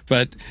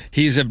 But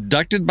he's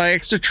abducted by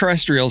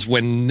extraterrestrials.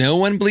 When no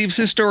one believes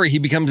his story, he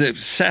becomes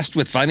obsessed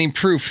with finding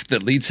proof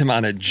that leads him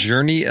on a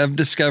journey of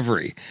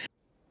discovery.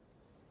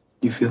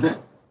 You feel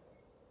that?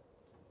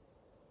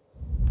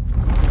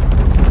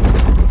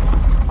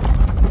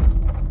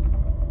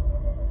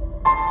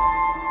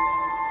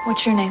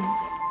 What's your name?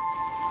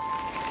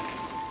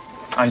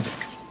 Isaac.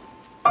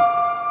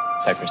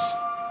 Cyprus.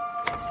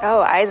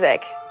 So,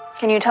 Isaac,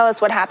 can you tell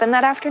us what happened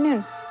that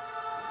afternoon?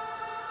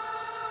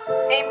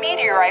 A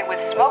meteorite with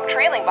smoke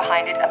trailing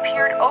behind it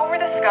appeared over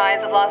the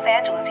skies of Los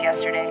Angeles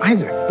yesterday.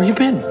 Isaac, where you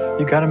been?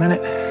 You got a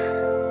minute?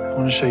 I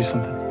want to show you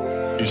something.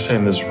 You're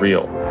saying this is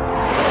real?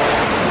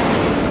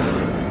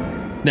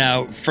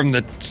 Now, from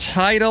the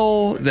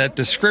title, that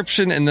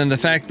description, and then the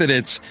fact that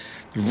it's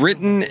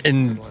written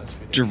and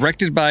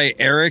directed by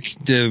Eric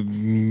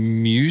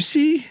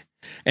DeMussy,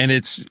 and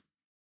it's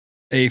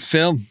a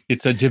film.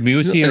 It's a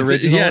DeMussy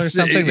original or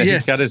something that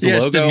he's got his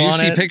logo on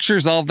it. DeMussy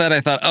Pictures, all of that.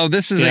 I thought, oh,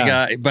 this is a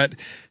guy. But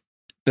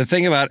the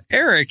thing about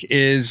Eric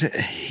is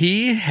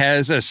he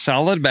has a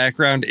solid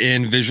background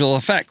in visual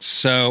effects.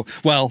 So,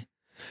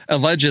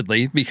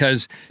 allegedly,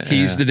 because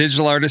he's the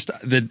digital artist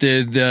that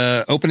did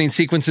opening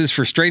sequences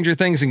for Stranger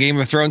Things and Game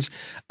of Thrones,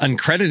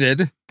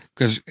 uncredited.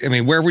 Because,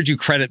 where would you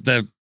credit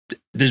the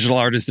digital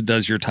artist that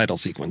does your title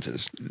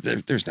sequences?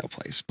 There's no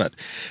place. But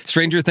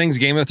Stranger Things,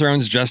 Game of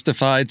Thrones,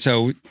 Justified.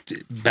 So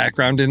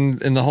background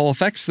in the whole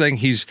effects thing.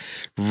 He's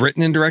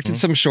written and directed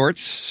some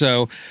shorts.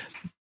 So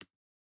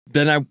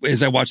then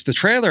as I watched the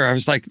trailer, I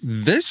was like,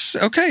 this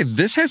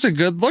has a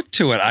good look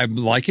to it. I'm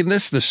liking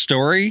this. The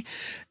story,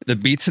 the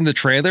beats in the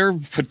trailer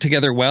put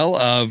together well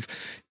of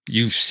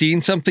you've seen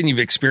something, you've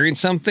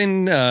experienced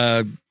something.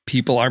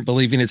 People aren't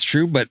believing it's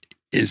true, but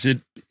is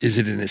it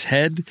in his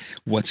head?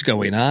 What's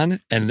going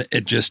on? And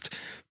it just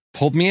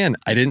pulled me in.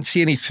 I didn't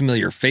see any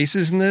familiar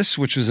faces in this,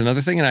 which was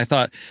another thing. And I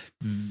thought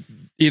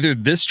either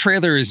this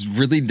trailer is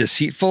really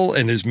deceitful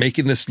and is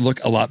making this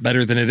look a lot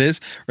better than it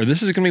is, or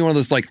this is going to be one of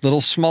those like little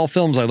small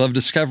films I love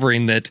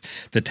discovering that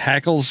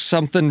tackles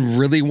something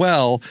really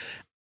well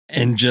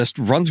and just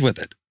runs with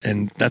it.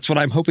 And that's what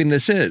I'm hoping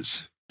this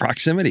is.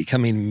 Proximity,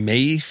 coming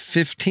May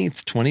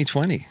 15th,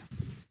 2020.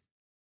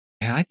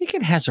 Yeah, I think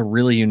it has a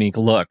really unique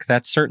look.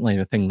 That's certainly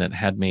the thing that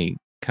had me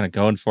kind of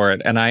going for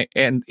it. And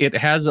it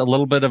has a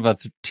little bit of a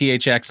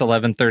THX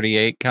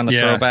 1138 kind of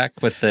throwback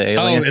with the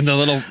aliens. Oh, and the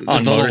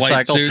little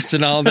white suits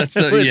and all that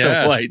stuff.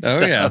 The white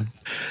stuff.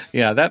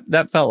 Yeah,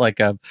 that felt like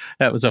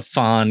that was a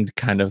fond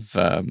kind of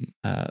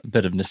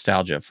bit of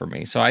nostalgia for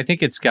me. So I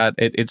think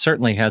it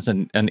certainly has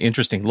an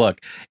interesting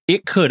look.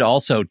 It could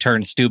also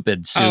turn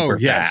stupid super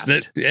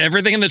fast.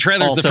 Everything in the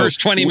trailer is the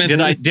first 20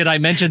 minutes. Did I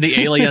mention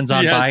the aliens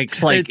on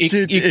bikes? Like it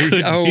could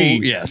be.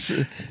 Yes,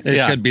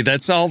 it could be.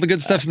 That's all the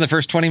good stuff in the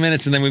first 20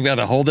 minutes, and then we've got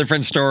a whole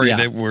different story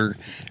that we're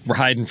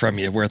hiding from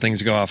you, where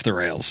things go off the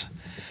rails.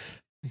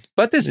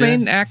 But this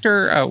main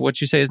actor, what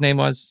you say his name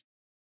was?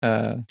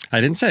 I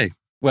didn't say.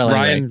 Well,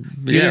 Ryan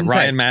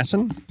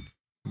Masson.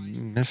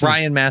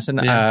 Ryan Masson.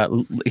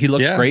 He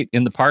looks great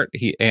in the part.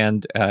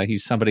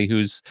 He's somebody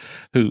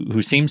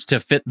who seems to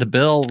fit the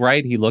bill.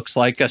 Right? He looks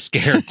like a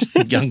scared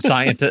young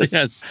scientist.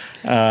 Yes,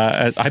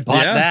 I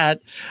bought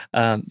that.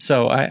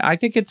 So I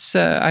think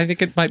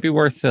it might be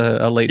worth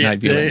a late night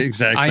viewing.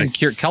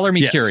 Exactly. Color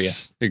me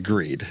curious.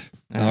 Agreed.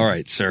 All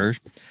right, sir.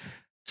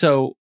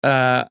 So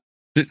I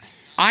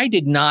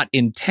did not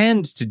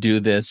intend to do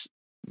this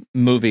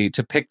movie,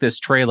 to pick this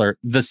trailer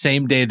the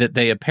same day that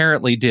they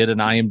apparently did an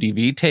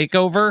IMDb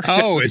takeover.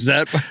 Oh, is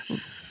that?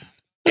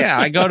 Yeah,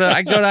 I go to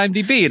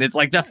IMDb and it's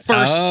like the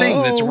first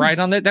thing that's right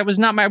on there. That was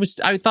not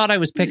I thought I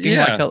was picking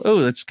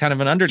it's kind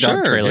of an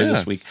underdog trailer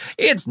this week.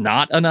 It's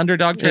not an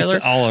underdog trailer.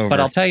 It's all over. But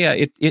I'll tell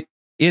you, it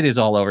is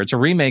all over. It's a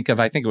remake of,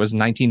 I think it was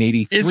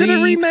 1983. Is it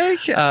a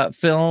remake?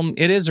 Film.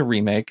 It is a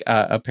remake,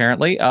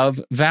 apparently,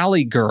 of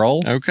Valley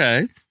Girl.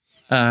 Okay.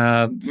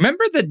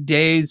 Remember the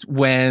days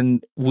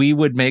when we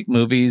would make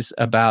movies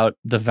about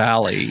the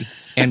Valley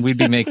and we'd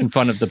be making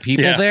fun of the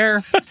people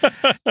there?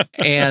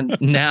 And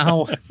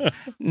now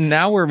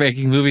we're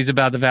making movies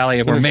about the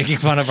Valley and we're making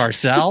fun of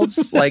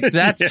ourselves? Like,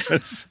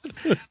 that's...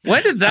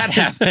 When did that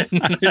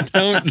happen? I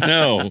don't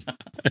know.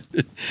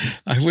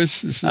 I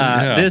was...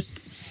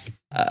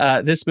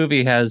 This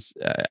movie has,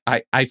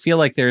 I feel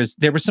like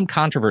there was some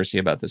controversy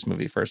about this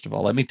movie, first of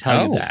all. Let me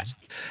tell you that.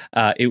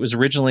 It was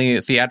originally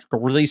a theatrical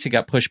release. It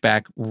got pushed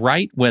back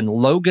right when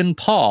Logan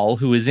Paul,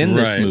 who is in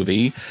this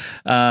movie,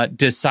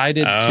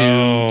 decided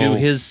to do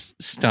his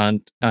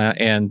stunt,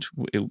 and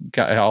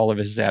all of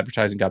his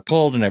advertising got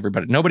pulled,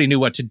 and nobody knew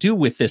what to do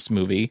with this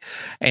movie.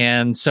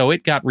 And so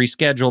it got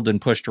rescheduled and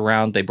pushed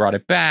around. They brought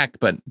it back,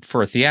 but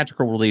for a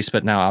theatrical release,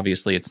 but now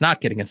obviously it's not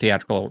getting a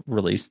theatrical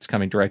release. It's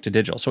coming direct to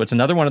digital. So it's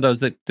another one of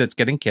those that's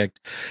getting kicked.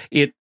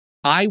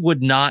 I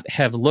would not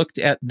have looked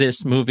at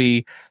this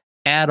movie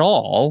at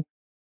all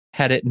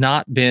had it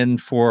not been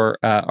for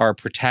our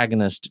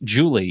protagonist,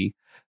 Julie,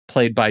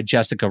 played by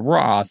Jessica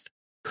Roth,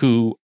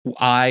 who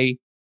I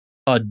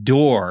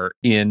adore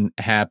in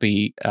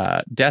Happy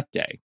Death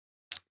Day.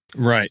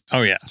 Right.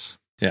 Oh, yes.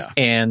 Yeah.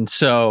 And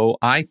so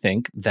I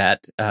think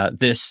that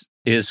this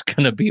is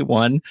going to be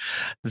one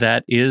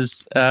that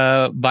is,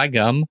 by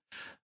gum,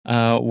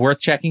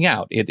 worth checking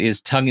out. It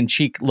is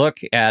tongue-in-cheek look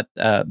at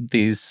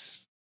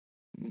these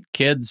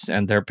kids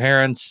and their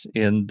parents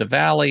in the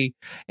Valley,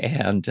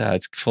 and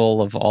it's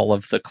full of all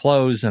of the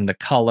clothes and the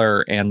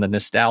color and the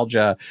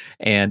nostalgia,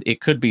 and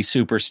it could be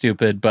super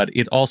stupid, but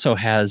it also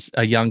has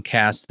a young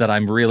cast that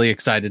I'm really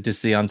excited to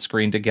see on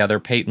screen together.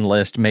 Peyton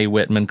List, Mae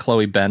Whitman,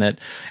 Chloe Bennett,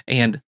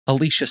 and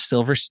Alicia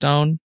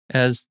Silverstone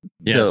as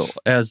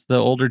the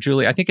older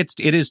Julie. I think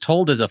it is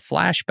told as a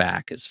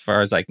flashback as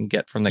far as I can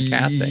get from the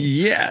casting.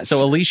 Yes.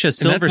 So Alicia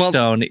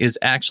Silverstone is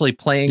actually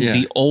playing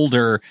the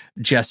older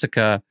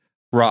Jessica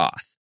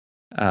Roth.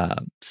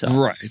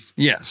 Right.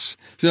 Yes.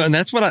 So, and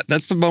that's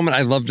the moment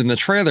I loved in the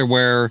trailer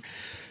where,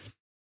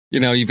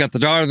 you've got the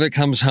daughter that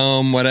comes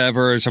home,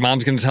 whatever. So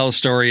mom's going to tell a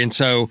story. And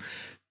so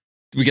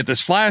we get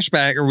this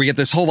flashback, or we get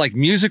this whole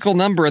musical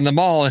number in the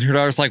mall, and her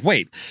daughter's like,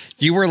 wait,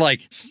 you were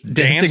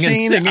dancing and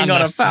singing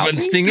on a fountain?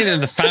 Singing in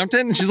the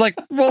fountain? And she's like,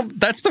 well,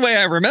 that's the way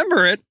I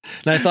remember it.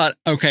 And I thought,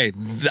 okay,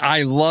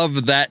 I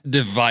love that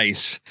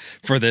device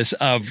for this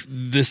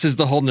is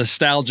the whole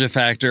nostalgia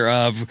factor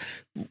of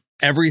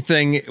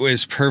everything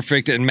was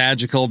perfect and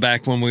magical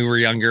back when we were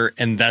younger,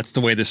 and that's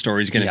the way the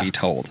story is going to be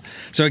told.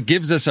 So it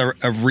gives us a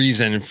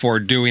reason for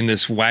doing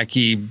this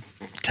wacky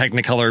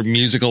Technicolor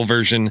musical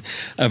version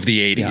of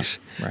the 80s.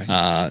 Yeah,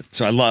 right.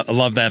 So I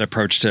love that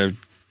approach to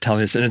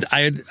telling this. And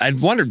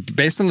I'd wondered,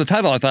 based on the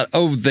title, I thought,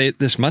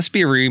 this must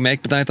be a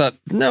remake. But then I thought,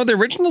 no, the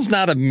original's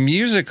not a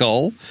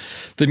musical.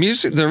 The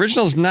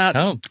original's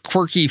not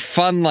quirky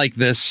fun like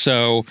this.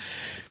 So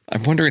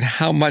I'm wondering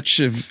how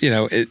much of,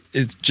 it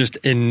is just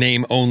in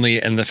name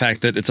only, and the fact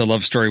that it's a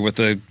love story with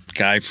a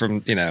guy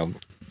from,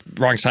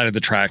 wrong side of the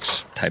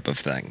tracks type of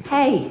thing.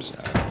 Hey,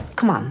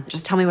 come on,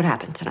 just tell me what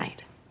happened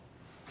tonight.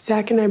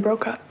 Zach and I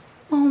broke up.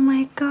 Oh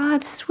my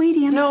God,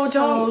 sweetie, don't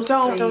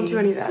do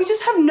any of that. We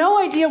just have no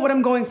idea what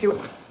I'm going through.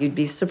 You'd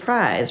be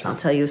surprised. I'll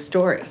tell you a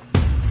story.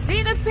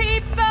 See the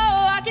people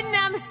walking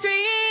down the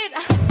street.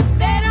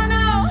 They don't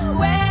know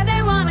where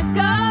they want to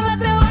go,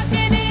 but they're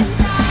walking in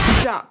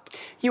time. Stop.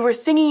 You were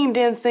singing and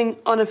dancing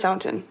on a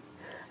fountain.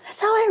 That's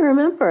how I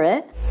remember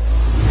it.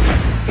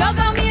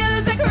 Go-go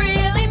music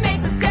really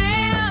makes us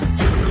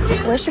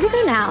dance. Where should we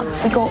go now?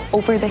 We go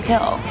over the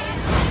hill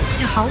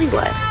to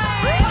Hollywood.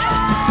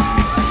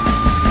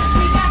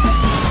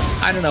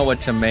 I don't know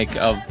what to make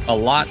of a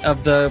lot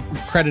of the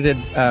credited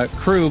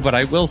crew, but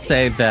I will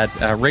say that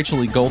Rachel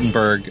Lee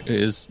Goldenberg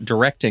is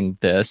directing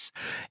this,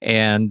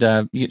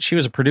 and she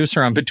was a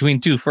producer on Between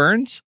Two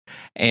Ferns,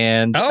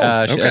 and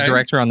a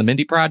director on the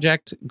Mindy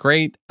Project.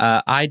 Great.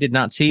 I did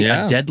not see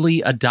A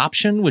Deadly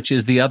Adoption, which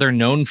is the other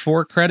known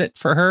for credit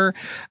for her.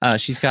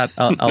 She's got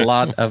a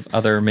lot of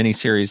other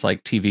miniseries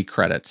like TV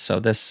credits. So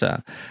this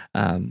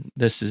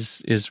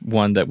is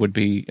one that would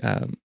be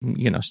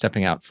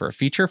stepping out for a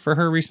feature for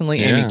her recently.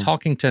 Yeah. Amy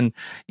Talkington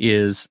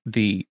is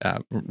the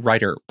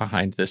writer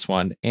behind this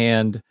one,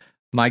 and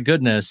my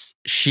goodness,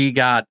 she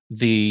got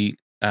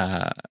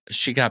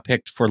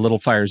picked for Little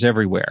Fires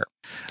Everywhere,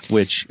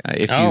 which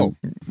if you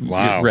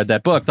read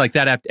that book, like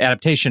that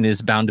adaptation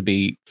is bound to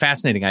be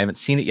fascinating. I haven't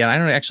seen it yet. I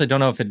don't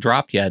know if it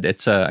dropped yet.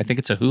 It's I think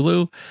it's a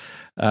Hulu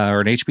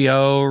or an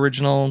HBO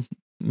original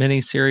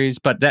miniseries,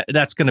 but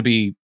that's going to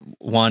be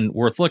one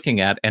worth looking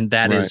at, and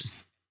that is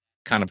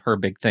kind of her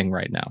big thing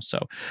right now.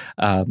 So,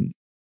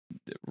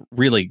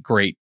 really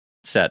great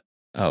set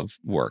of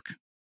work.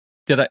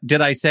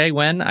 Did I say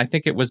when? I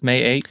think it was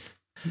May 8th.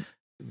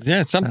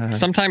 Yeah,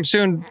 sometime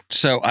soon.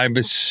 So I'm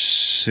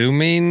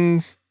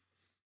assuming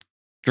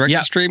direct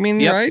to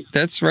streaming, right?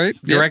 That's right.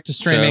 Direct to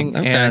streaming,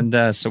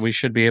 and so we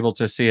should be able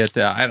to see it.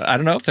 I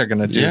don't know if they're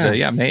going to do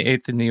May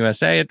 8th in the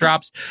USA. It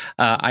drops.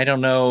 I don't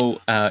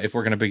know if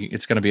we're going to be.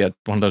 It's going to be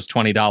one of those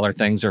 $20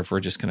 things, or if we're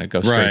just going to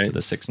go straight to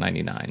the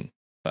 $6.99.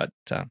 But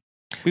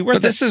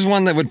this is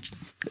one that would.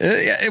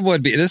 It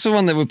would be. This is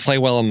one that would play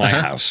well in my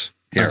house.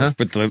 Here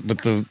with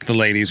the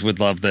ladies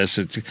would love this.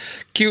 It's a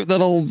cute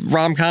little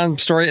rom-com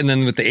story, and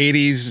then with the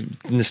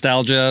 80s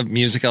nostalgia,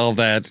 music, all of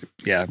that,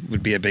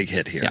 would be a big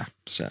hit here. Yeah.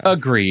 So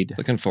agreed.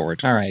 Looking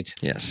forward. All right.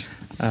 Yes.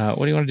 What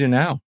do you want to do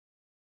now?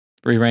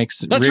 Let's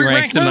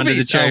re-rank them under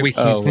the chair.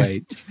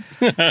 wait.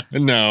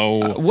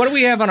 No. What do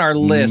we have on our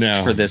list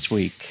for this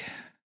week?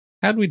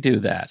 How'd we do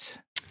that?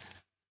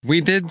 We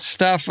did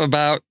stuff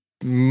about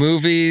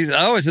movies.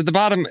 Oh, it's at the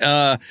bottom.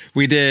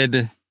 We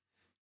did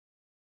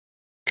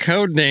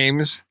code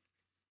names,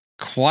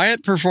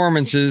 quiet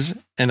performances,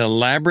 and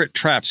elaborate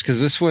traps,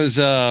 because this was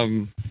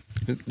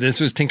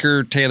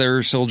Tinker,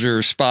 Tailor,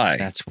 Soldier, Spy.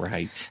 That's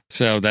right.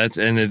 So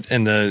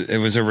it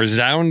was a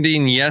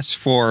resounding yes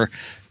for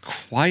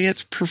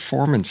quiet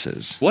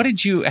performances. How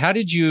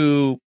did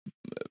you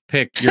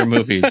pick your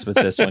movies with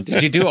this one?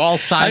 Did you do all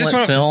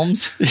silent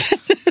films?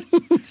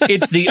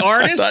 It's the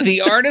artist, and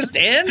the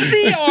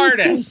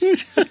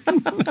artist.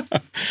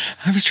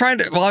 I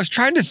was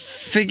trying to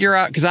figure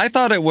out, because I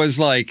thought it was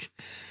like,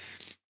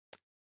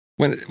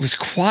 when it was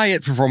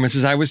quiet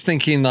performances, I was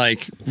thinking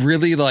like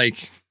really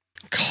like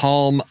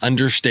calm,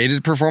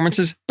 understated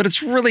performances, but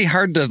it's really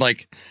hard to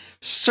like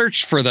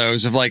search for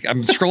those. Of like,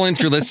 I'm scrolling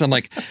through lists, I'm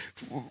like,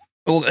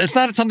 well, it's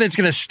not something that's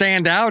going to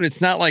stand out.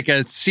 It's not like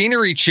a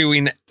scenery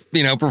chewing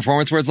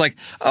performance where it's like,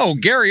 oh,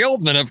 Gary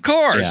Oldman, of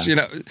course.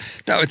 No,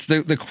 it's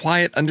the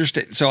quiet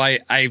understatement. So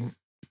I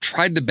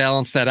tried to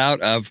balance that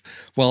out of,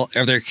 well,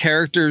 are there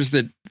characters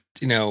that,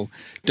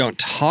 don't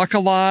talk a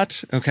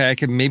lot? Okay, I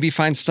can maybe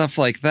find stuff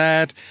like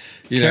that.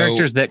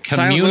 Characters that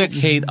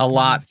communicate a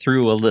lot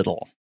through a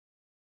little.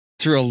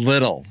 Through a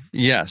little,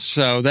 yes.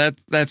 So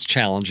that's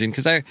challenging,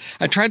 because I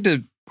tried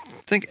to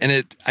think,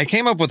 and I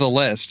came up with a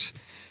list.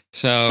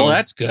 So, well,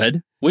 that's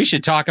good. We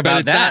should talk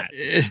about that.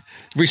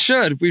 We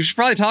should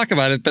probably talk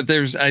about it. But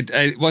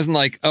I wasn't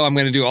like, oh, I'm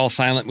going to do all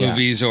silent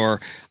movies or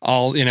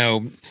all,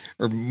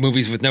 or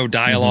movies with no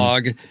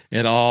dialogue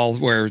at all,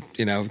 where,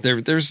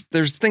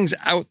 there's things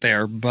out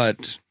there,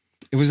 but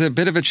it was a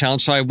bit of a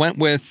challenge. So I went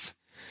with,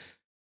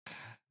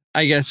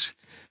 I guess,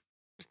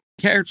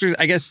 characters,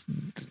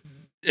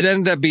 it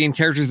ended up being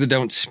characters that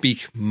don't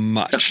speak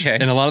much. Okay.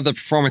 And a lot of the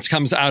performance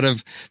comes out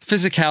of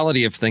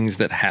physicality of things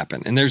that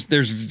happen. And there's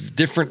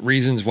different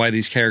reasons why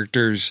these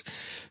characters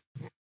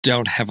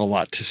don't have a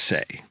lot to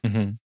say.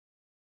 Mm-hmm.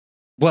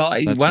 Well,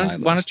 why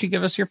don't you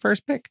give us your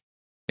first pick?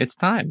 It's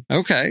time.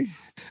 Okay.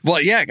 Well,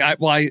 yeah.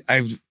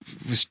 I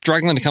was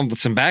struggling to come up with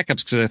some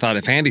backups, because I thought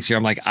if Andy's here,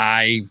 I'm like,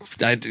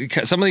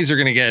 some of these are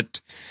going to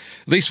get...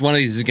 At least one of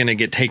these is going to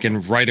get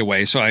taken right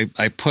away. So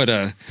I put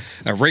a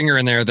ringer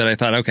in there that I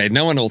thought, okay,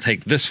 no one will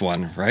take this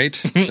one, right?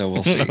 So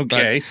we'll see.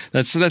 Okay.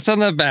 But that's on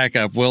the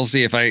backup. We'll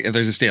see if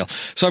there's a steal.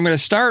 So I'm going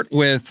to start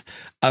with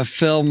a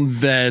film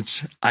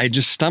that I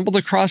just stumbled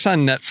across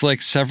on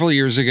Netflix several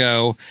years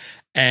ago,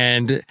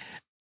 and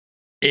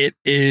it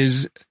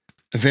is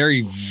a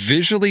very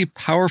visually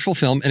powerful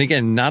film. And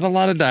again, not a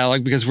lot of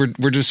dialogue, because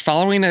we're just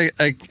following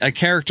a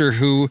character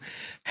who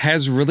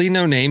has really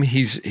no name.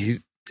 He's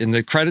in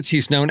the credits,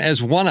 he's known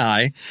as One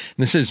Eye. And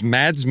this is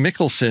Mads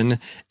Mikkelsen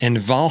in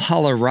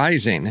Valhalla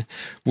Rising,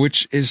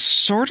 which is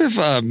sort of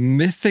a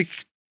mythic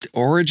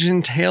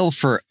origin tale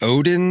for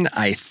Odin,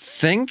 I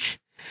think.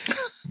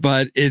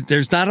 But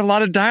there's not a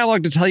lot of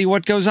dialogue to tell you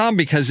what goes on,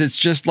 because it's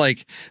just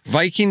like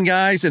Viking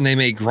guys, and they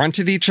may grunt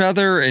at each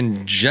other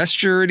and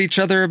gesture at each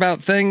other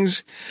about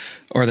things,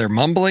 or they're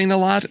mumbling a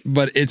lot.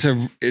 But it's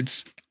an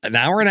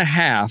hour and a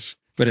half.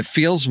 But it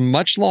feels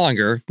much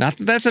longer. Not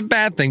that that's a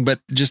bad thing, but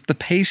just the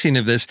pacing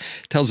of this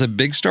tells a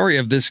big story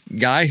of this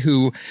guy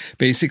who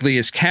basically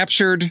is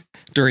captured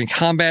during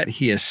combat.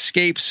 He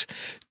escapes,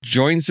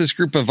 joins this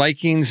group of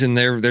Vikings, and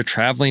they're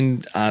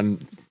traveling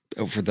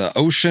over the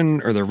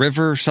ocean or the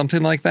river,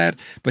 something like that.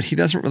 But he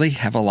doesn't really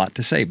have a lot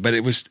to say. But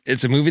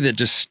it's a movie that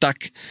just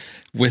stuck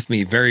with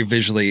me very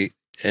visually,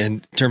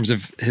 in terms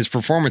of his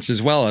performance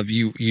as well. Of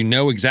you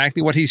know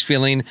exactly what he's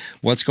feeling,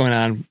 what's going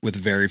on, with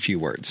very few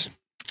words.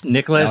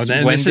 Nicholas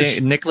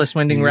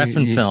Winding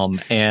Refn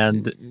film,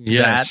 and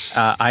yes.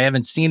 That I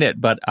haven't seen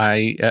it, but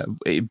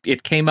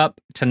it came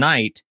up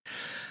tonight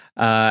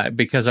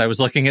because I was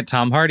looking at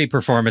Tom Hardy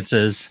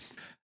performances,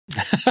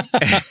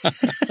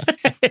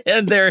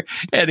 and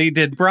he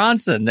did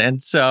Bronson, and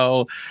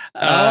so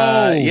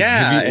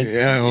yes,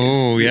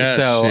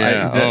 so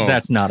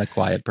that's not a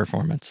quiet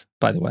performance,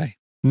 by the way.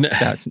 No,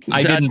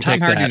 I didn't Tom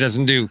pick Hardy that.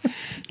 doesn't do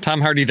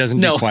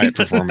quiet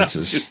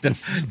performances.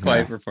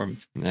 Quiet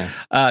performance. Yeah.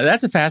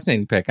 That's a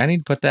fascinating pick. I need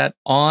to put that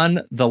on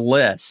the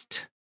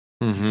list.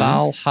 Mm-hmm.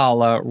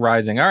 Valhalla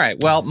Rising. All right.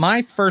 Well,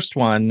 my first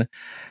one,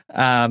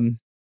 I'll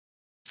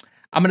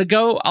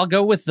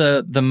go with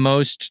the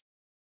most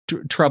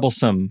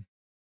troublesome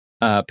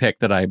pick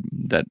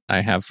that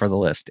I have for the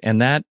list,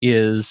 and that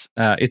is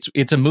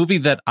it's a movie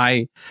that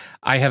I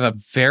have a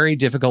very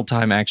difficult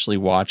time actually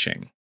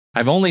watching.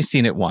 I've only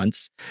seen it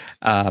once,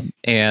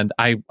 and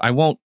I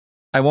won't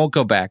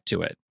go back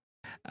to it.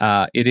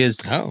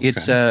 It's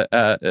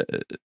a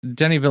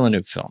Denis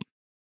Villeneuve film.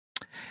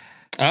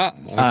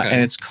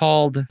 And it's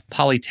called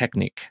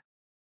Polytechnique.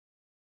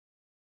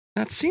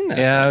 Not seen that.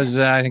 Yeah, it was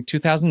I think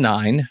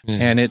 2009,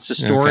 and it's a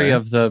story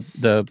of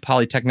the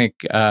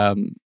Polytechnic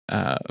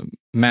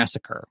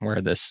massacre, where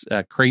this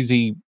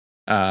crazy,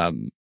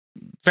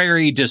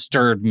 very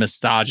disturbed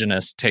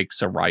misogynist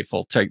takes a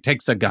rifle,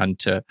 takes a gun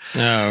to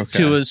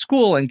a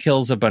school and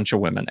kills a bunch of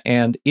women,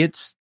 and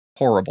it's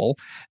horrible.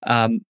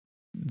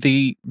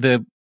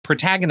 The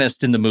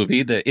protagonist in the movie,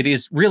 it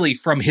is really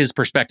from his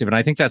perspective, and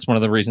I think that's one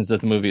of the reasons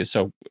that the movie is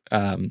so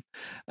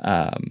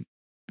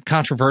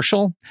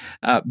controversial,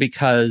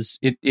 because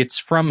it's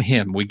from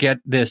him. We get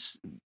this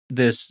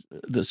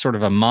sort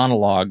of a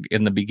monologue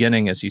in the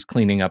beginning as he's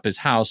cleaning up his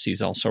house.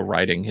 He's also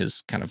writing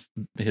his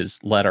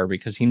letter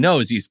because he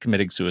knows he's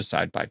committing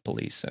suicide by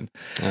police.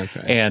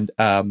 And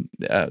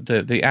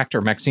the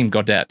actor Maxime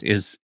Godet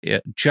is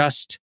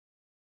just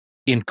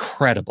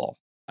incredible.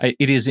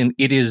 It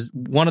is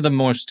one of the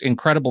most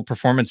incredible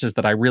performances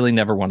that I really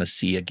never want to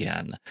see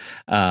again.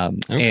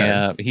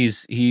 And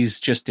he's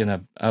just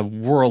in a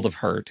world of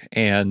hurt,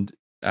 and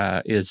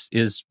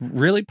is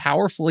really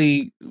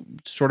powerfully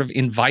sort of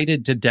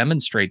invited to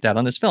demonstrate that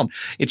on this film.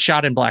 It's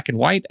shot in black and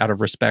white out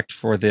of respect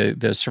for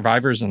the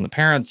survivors and the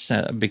parents,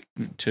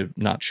 to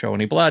not show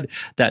any blood.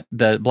 That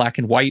the black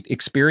and white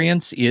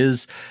experience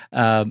is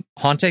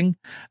haunting,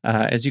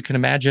 as you can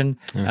imagine.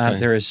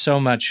 There is so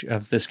much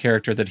of this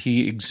character that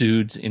he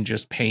exudes in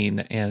just pain,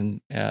 and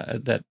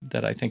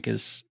that I think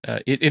is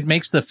it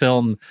makes the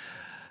film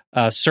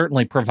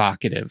certainly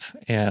provocative,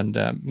 and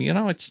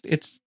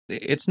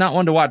it's not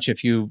one to watch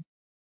if you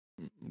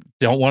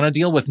don't want to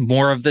deal with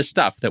more of this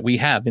stuff that we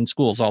have in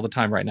schools all the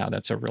time right now.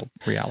 That's a real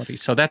reality.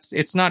 So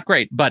it's not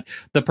great, but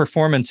the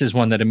performance is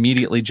one that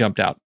immediately jumped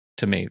out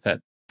to me.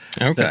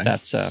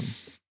 That's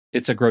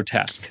it's a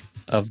grotesque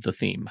of the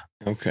theme.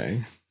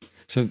 Okay,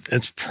 so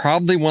it's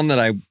probably one that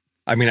I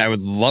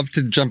would love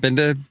to jump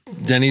into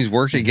Denny's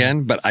work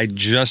again, but I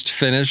just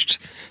finished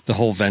the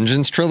whole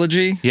Vengeance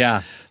trilogy.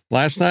 Yeah.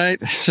 Last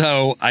night,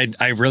 so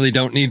I really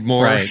don't need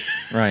more of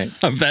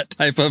that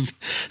type of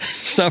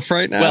stuff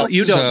right now. Well,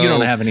 you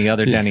don't have any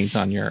other Denny's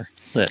on your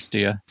list, do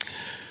you?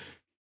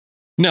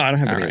 No, I don't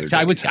have any. Right. So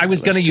I was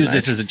going to use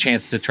this as a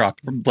chance to talk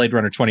Blade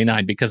Runner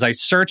 2049, because I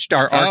searched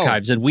our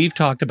archives and we've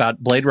talked about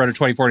Blade Runner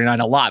 2049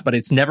 a lot, but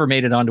it's never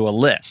made it onto a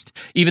list.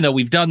 Even though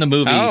we've done the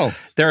movie,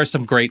 there are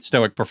some great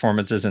stoic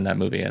performances in that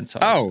movie, and so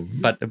I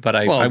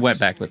went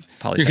back with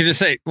Polytechnic. You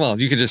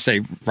could just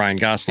say Ryan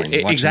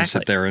Gosling. Watch him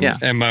sit there and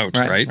emote,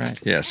 right?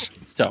 Yes.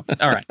 So,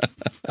 all right.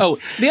 Oh,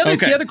 the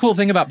other cool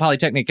thing about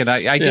Polytechnic, and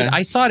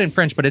I saw it in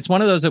French, but it's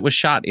one of those that was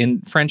shot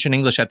in French and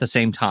English at the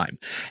same time.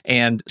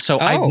 And so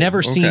I've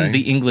never seen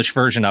the English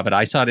version of it.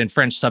 I saw it in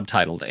French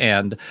subtitled,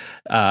 and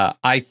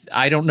I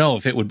don't know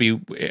if it would be,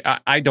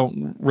 I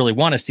don't really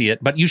want to see it,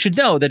 but you should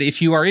know that if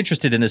you are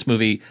interested in this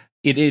movie,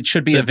 it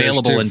should be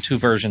available in two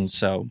versions.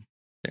 So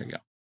there you go.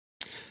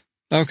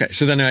 Okay,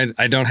 so then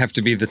I don't have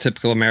to be the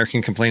typical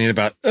American complaining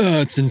about,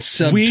 it's in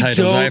subtitles. We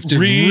don't I have to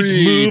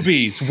read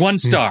movies. 1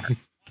 star.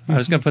 I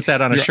was going to put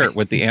that on a shirt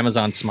with the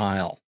Amazon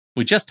smile.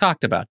 We just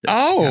talked about this.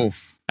 Oh. Yeah.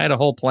 I had a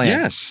whole plan.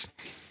 Yes.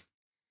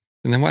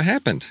 And then what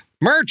happened?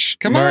 Merch.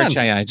 Come on.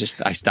 I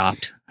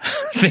stopped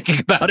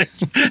thinking about it.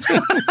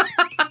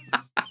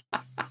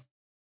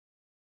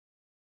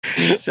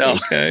 So,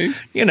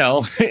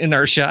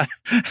 inertia.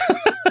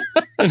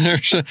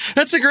 Inertia.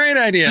 That's a great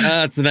idea.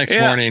 It's the next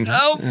morning.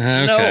 Oh,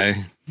 okay. No.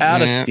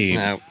 Out of steam.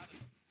 No.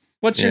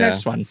 What's your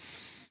next one?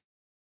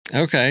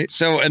 Okay.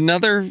 So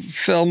another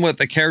film with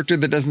a character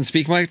that doesn't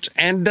speak much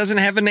and doesn't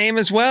have a name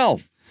as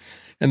well.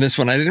 And this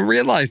one, I didn't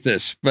realize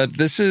this, but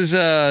this is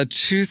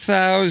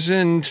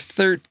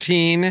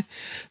 2013.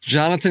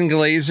 Jonathan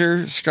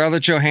Glazer,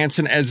 Scarlett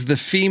Johansson as the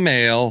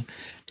female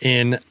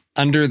in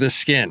Under the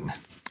Skin.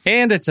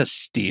 And it's a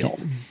steal.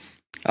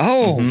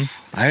 Oh,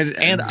 I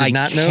did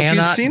not know if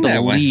you'd seen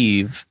that one. I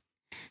believe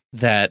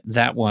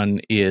that one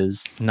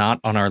is not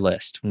on our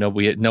list. No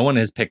one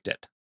has picked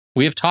it.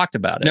 We have talked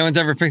about it. No one's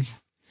ever picked.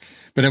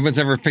 But no one's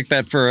ever picked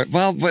that for.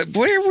 Well,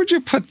 where would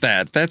you put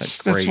that?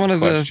 That's one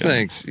of the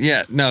things.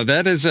 Yeah, no,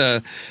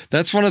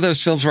 that's one of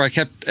those films where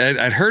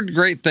I'd heard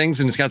great things,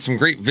 and it's got some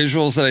great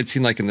visuals that I'd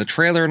seen like in the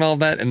trailer and all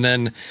that, and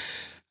then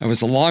I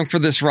was along for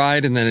this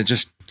ride, and then it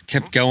just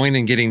kept going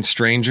and getting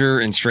stranger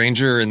and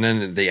stranger, and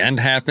then the end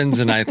happens,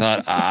 and I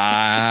thought,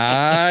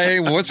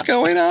 what's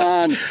going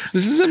on?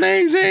 This is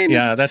amazing.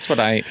 Yeah, that's what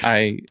I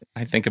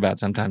think about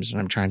sometimes when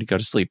I'm trying to go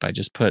to sleep. I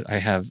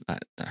have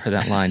heard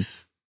that line,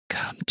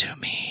 "Come to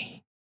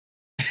me,"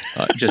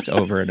 just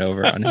over and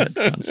over on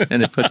headphones,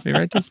 and it puts me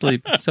right to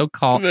sleep. It's so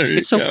calm.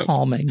 It's so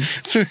calming.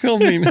 So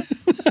calming.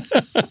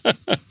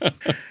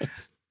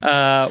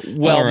 Well,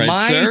 right,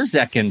 my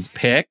second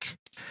pick,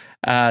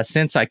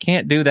 since I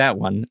can't do that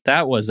one,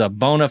 that was a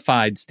bona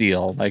fide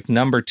steal, like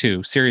number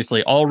 2.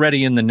 Seriously,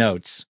 already in the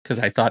notes, because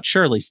I thought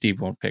surely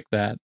Steve won't pick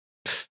that.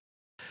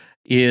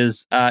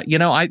 Is,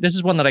 this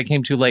is one that I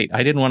came too late.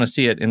 I didn't want to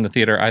see it in the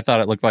theater. I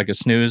thought it looked like a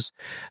snooze.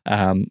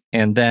 And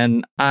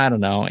then, I don't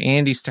know,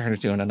 Andy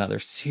started doing another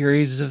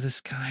series of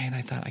this guy, and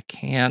I thought, I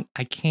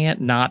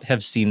can't not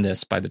have seen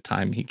this by the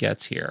time he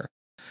gets here.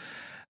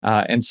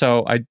 And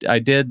so I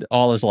did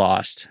All Is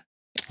Lost.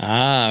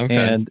 Okay.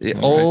 And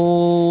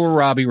old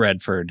Robbie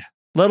Redford.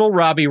 Little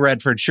Robbie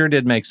Redford sure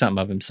did make something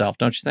of himself,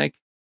 don't you think?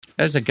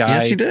 There's a guy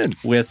yes, he did.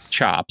 With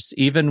chops.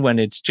 Even when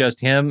it's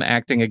just him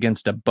acting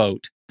against a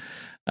boat,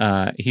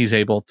 he's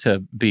able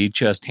to be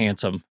just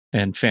handsome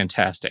and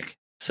fantastic.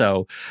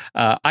 So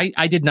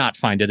I did not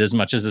find it as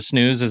much as a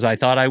snooze as I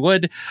thought I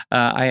would.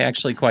 I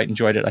actually quite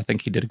enjoyed it. I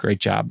think he did a great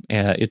job.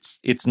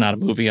 It's not a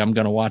movie I'm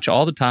going to watch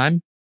all the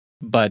time.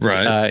 But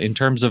in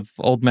terms of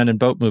old men and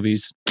boat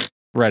movies,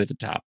 right at the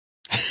top.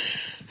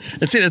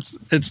 And see,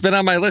 it's been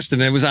on my list,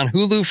 and it was on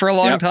Hulu for a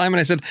long time. And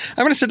I said, I'm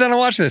going to sit down and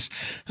watch this.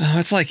 Oh,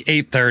 it's like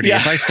 8:30. Yeah.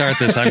 If I start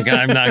this, I'm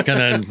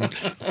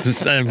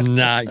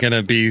not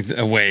gonna be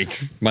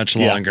awake much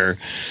longer.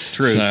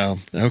 True. So,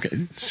 okay.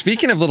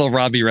 Speaking of little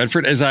Robbie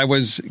Redford, as I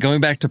was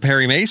going back to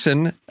Perry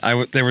Mason,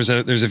 there's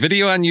a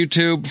video on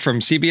YouTube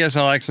from CBS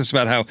All Access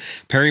about how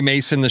Perry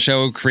Mason, the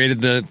show,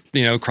 created the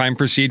crime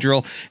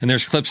procedural, and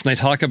there's clips, and they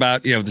talk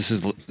about this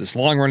is this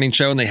long running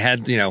show, and they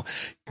had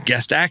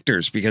guest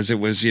actors because it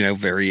was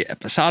very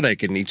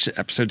episodic, and each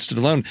episode stood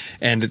alone.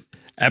 And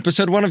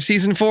episode 1 of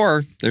season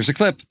 4, there's a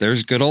clip.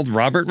 There's good old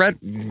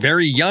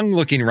very young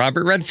looking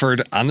Robert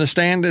Redford on the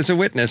stand as a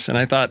witness, and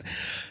I thought,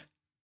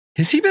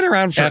 has he been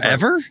around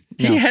forever?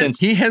 He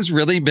has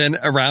really been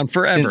around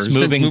forever since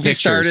movie pictures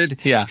started.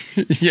 Yeah,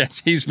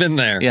 yes, he's been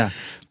there. Yeah,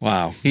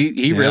 wow.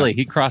 He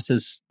really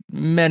crosses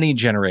many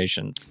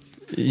generations.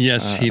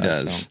 Yes, he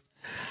does.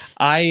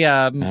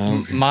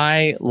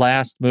 My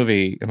last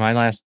movie,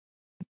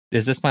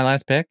 is this my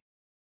last pick?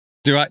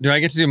 Do I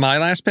get to do my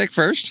last pick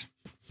first?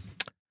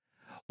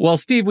 Well,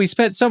 Steve, we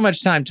spent so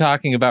much time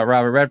talking about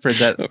Robert Redford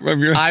that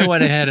I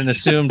went ahead and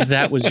assumed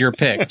that was your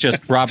pick.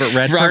 Just Robert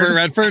Redford. Robert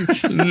Redford?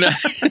 No.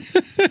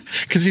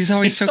 Because he's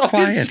always so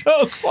quiet.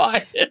 So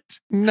quiet.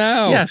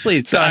 No. Yeah,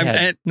 please. So go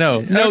ahead. No,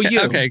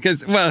 you. Okay,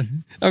 because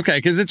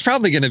it's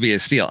probably going to be a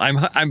steal.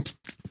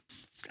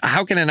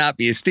 How can it not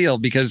be a steal?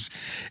 Because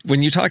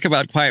when you talk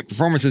about quiet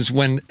performances,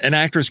 when an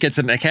actress gets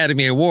an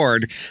Academy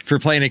Award for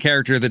playing a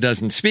character that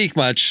doesn't speak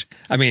much,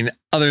 I mean,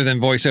 other than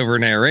voiceover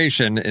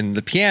narration in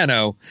the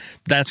piano,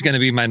 that's going to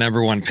be my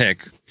number 1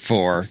 pick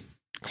for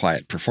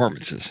quiet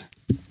performances.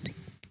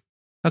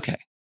 Okay.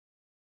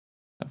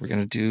 We're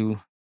going to do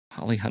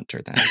Holly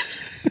Hunter then.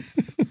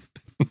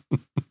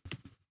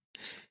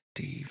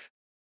 Steve.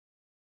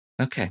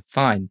 Okay,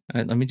 fine.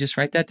 All right, let me just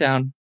write that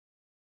down.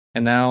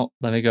 And now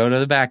let me go to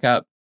the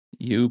backup.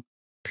 You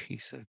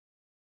piece of...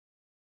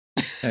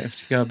 I have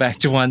to go back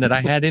to one that I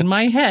had in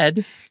my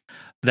head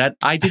that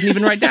I didn't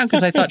even write down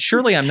because I thought,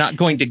 surely I'm not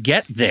going to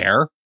get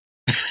there.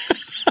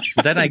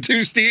 Then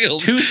two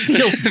steals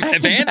back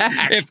to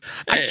back.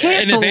 I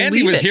can't believe if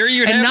Andy was here,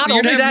 you'd have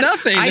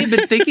nothing. I have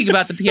been thinking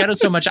about the piano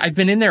so much. I've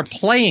been in there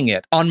playing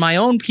it on my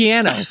own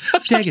piano.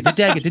 It's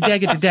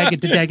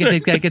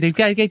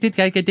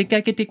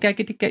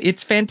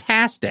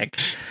fantastic.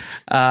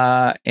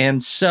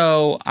 And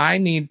so I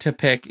need to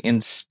pick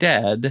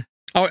instead.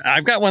 Oh,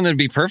 I've got one that'd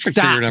be perfect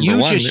for your number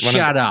 1. You just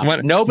shut up. One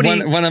of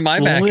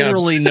my backups.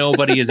 Literally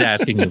nobody is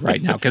asking you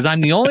right now because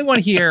I'm the only one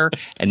here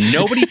and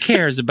nobody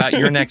cares about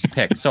your next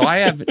pick. So I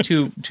have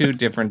two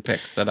different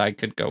picks that I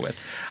could go with.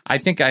 I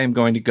think I am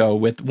going to go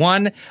with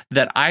one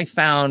that I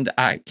found,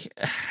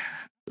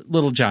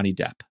 little Johnny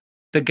Depp.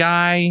 The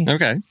guy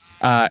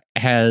I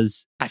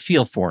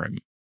feel for him.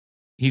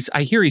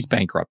 I hear he's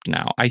bankrupt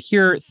now. I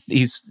hear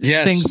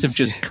things have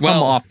just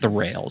come off the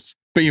rails.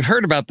 But you've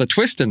heard about the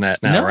twist in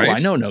that now, right? No, I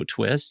know no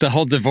twist. The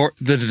whole the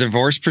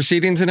divorce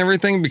proceedings and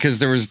everything, because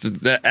there was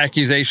the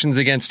accusations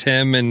against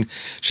him and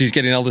she's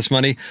getting all this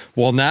money.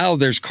 Well, now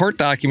there's court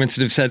documents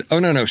that have said, oh,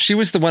 no, she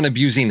was the one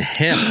abusing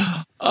him.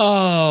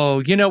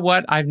 Oh, you know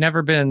what? I've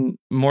never been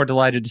more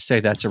delighted to say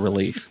that's a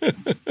relief. There you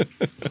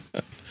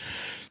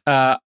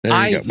go.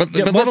 But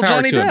little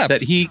Johnny Depp,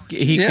 that he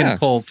can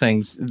pull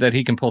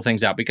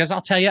things out, because I'll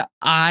tell you,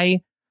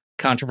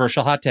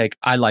 controversial hot take,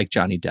 I like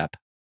Johnny Depp.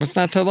 What's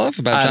not to love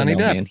about Johnny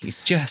Depp? Man,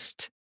 he's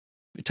just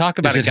Talk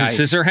about a guy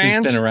who's been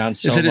around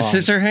so long. Is it his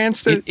scissor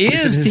hands? It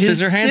is his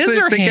scissor hands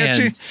that get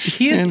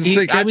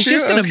you? I was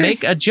just going to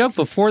make a joke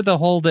before the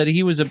whole that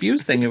he was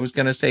abused thing. I was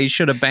going to say he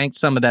should have banked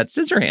some of that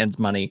scissor hands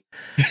money.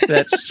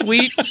 That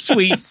sweet,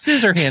 sweet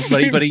scissor hands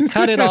money, but he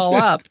cut it all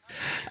up.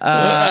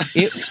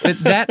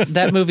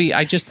 That movie,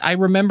 I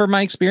remember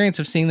my experience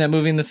of seeing that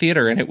movie in the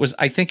theater, and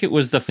I think it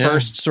was the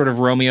first sort of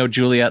Romeo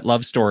Juliet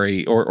love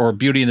story or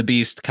Beauty and the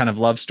Beast kind of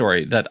love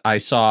story that I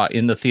saw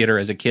in the theater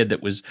as a kid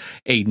that was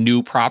a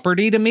new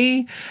property to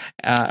me.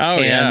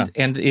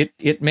 And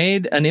it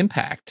made an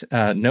impact.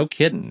 No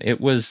kidding. It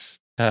was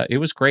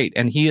great.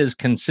 And he has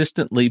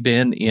consistently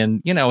been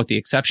in, with the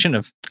exception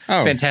of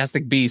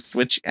Fantastic Beasts,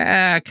 which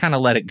kind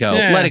of let it go.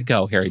 Yeah. Let it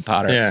go, Harry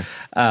Potter.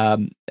 Yeah.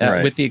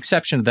 With the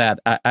exception of that,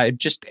 I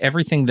just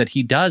everything that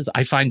he does,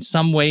 I find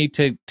some way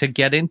to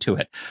get into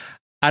it.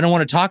 I don't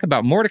want to talk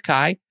about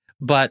Mordecai,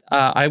 but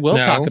I will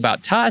talk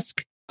about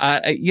Tusk.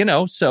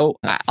 So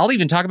I'll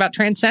even talk about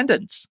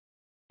Transcendence.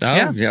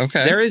 Oh, yeah,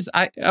 okay. There is,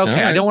 right.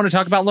 I don't want to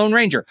talk about Lone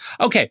Ranger.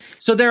 Okay,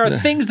 so there are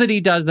things that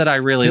he does that I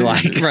really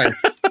like. Right.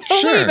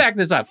 Sure. Let me back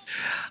this up.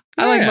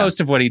 I like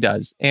most of what he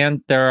does,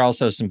 and there are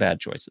also some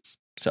bad choices.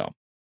 So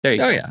there you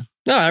go. Oh, yeah.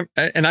 No,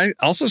 I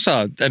also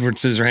saw Edward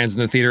Scissorhands in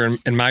the theater,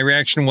 and my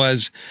reaction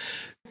was,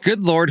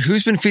 good Lord,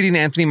 who's been feeding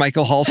Anthony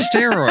Michael Hall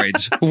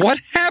steroids? What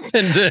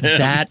happened to him?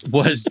 That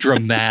was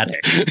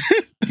dramatic.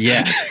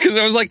 Yes. Because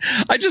I was like,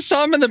 I just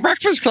saw him in the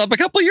Breakfast Club a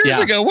couple years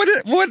ago.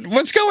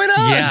 What's going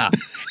on? Yeah.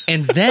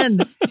 And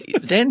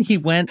then he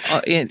went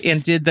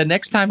and did the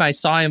next time I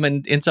saw him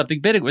in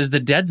something big, it was the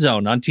Dead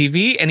Zone on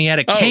TV, and he had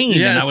a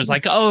cane, and I was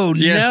like,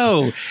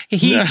 no,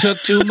 he took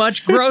too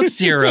much growth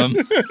serum.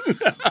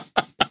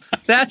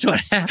 That's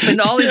what happened.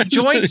 All his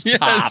joints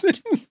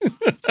popped.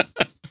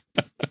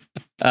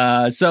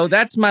 So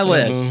that's my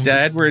list.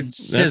 Edward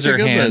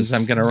Scissorhands,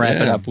 I'm going to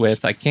wrap it up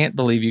with. I can't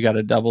believe you got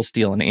a double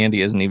steal and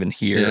Andy isn't even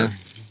here.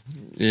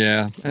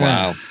 Yeah.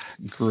 Wow.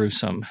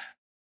 Gruesome.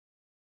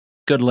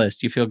 Good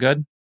list. You feel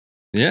good?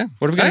 Yeah.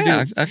 What are we going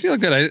to do? I feel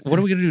good. What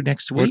are we going to do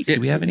next week? Do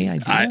we have any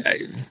idea?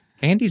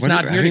 Andy's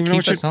not here to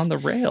keep us on the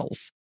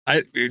rails.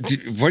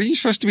 What are you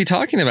supposed to be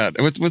talking about?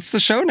 What's the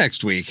show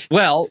next week?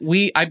 Well,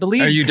 I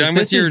believe. Are you done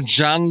with your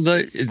John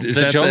the? Is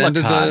that the end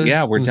of the?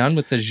 Yeah, we're done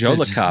with the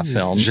Jolika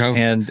films,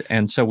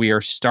 and so we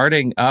are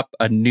starting up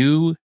a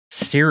new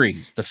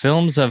series, the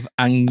films of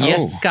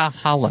Agnieszka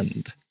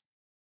Holland.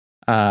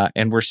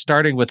 And we're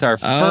starting with our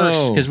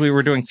first, because we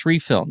were doing 3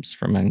 films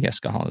from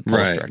Agnieszka Holland,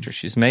 Polish director.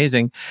 She's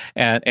amazing,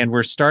 and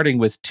we're starting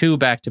with 2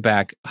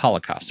 back-to-back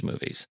Holocaust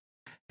movies.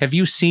 Have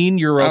you seen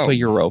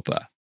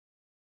Europa?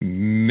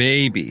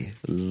 Maybe.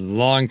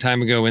 Long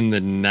time ago in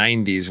the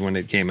 90s when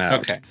it came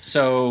out. Okay,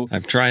 so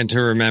I'm trying to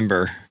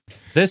remember.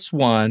 This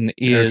one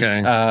is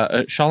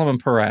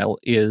Szalamun Perel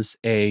is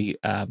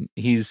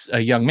he's a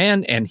young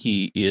man, and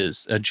he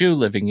is a Jew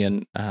living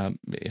in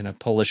a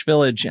Polish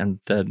village, and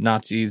the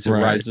Nazis, the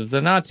rise of the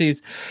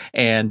Nazis,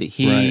 and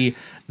he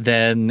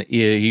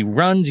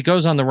he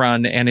goes on the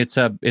run, and it's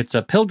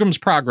a Pilgrim's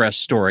Progress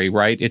story,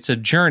 right? It's a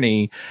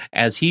journey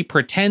as he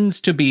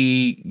pretends to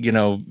be,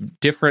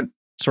 different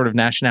sort of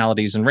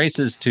nationalities and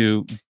races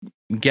to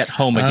get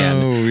home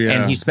again.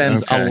 And he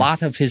spends a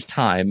lot of his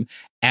time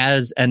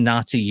as a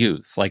Nazi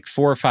youth, like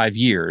 4 or 5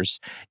 years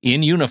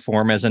in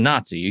uniform as a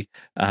Nazi,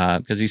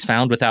 because he's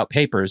found without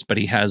papers, but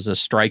he has a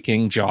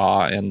striking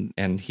jaw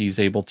and he's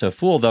able to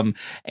fool them.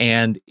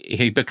 And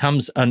he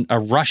becomes a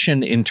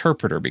Russian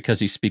interpreter because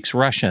he speaks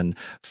Russian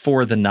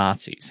for the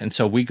Nazis. And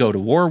so we go to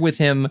war with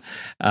him,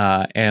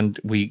 and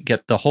we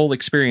get the whole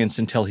experience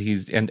until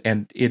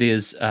and it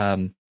is,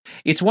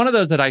 it's one of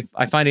those that I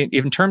find,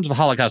 in terms of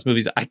Holocaust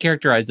movies, I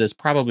characterize this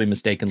probably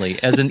mistakenly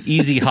as an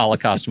easy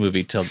Holocaust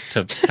movie to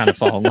kind of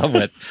fall in love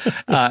with.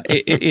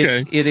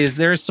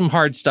 There's some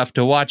hard stuff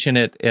to watch in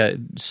it,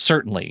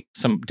 certainly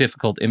some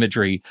difficult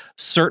imagery.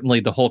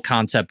 Certainly the whole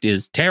concept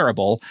is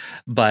terrible,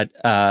 but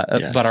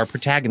our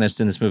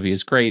protagonist in this movie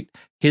is great.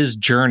 His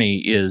journey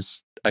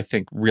is, I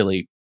think,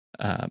 really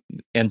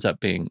ends up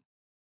being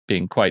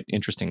quite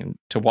interesting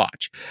to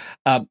watch.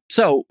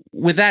 So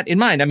with that in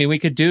mind, I mean, we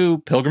could do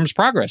Pilgrim's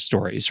Progress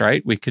stories,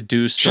 right? We could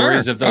do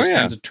stories of those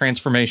kinds of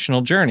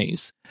transformational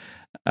journeys.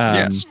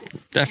 Yes,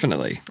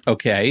 definitely.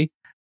 Okay.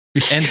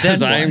 And then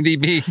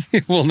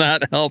IMDb will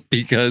not help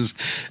because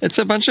it's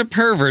a bunch of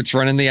perverts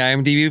running the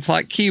IMDb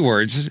plot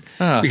keywords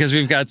because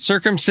we've got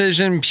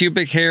circumcision,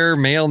 pubic hair,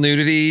 male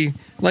nudity.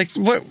 Like,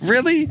 what,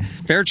 really?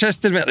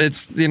 Bare-chested,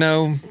 it's,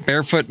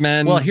 barefoot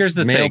men. Well, here's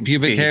the male thing,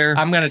 pubic Steve. hair.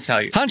 I'm going to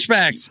tell you.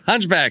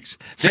 Hunchbacks,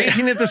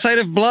 fainting at the sight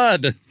of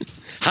blood,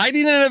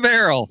 hiding in a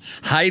barrel.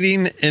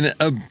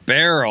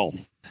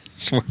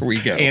 That's where we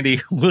go. Andy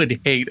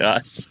would hate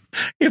us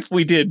if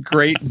we did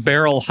great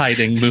barrel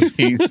hiding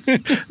movies.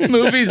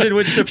 Movies in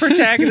which the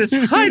protagonist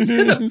hides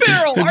in the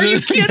barrel. Are you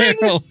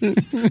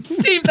kidding?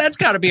 Steve, that's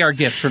got to be our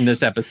gift from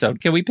this episode.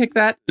 Can we pick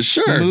that?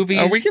 Sure. Movies.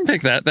 Oh, we can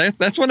pick that.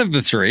 That's one of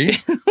the 3.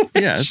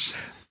 Yes.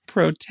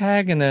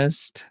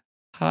 Protagonist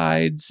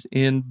hides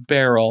in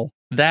barrel.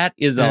 That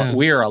is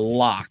we're a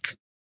lock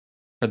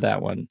for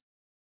that one.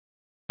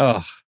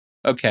 Ugh.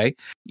 Okay.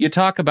 You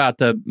talk about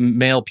the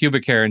male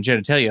pubic hair and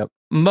genitalia.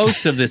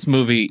 Most of this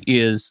movie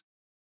is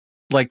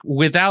like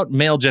without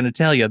male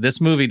genitalia,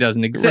 this movie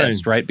doesn't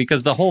exist, right?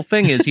 Because the whole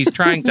thing is he's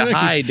trying to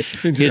hide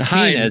his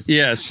penis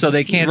so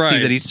they can't see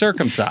that he's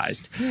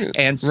circumcised.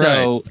 And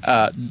so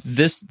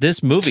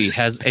this movie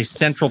has a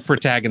central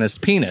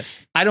protagonist penis.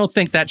 I don't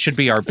think that should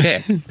be our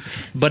pick,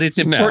 but it's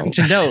important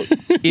to note,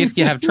 if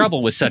you have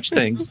trouble with such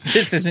things,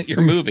 this isn't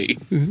your movie.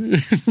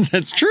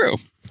 That's true.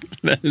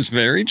 That is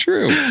very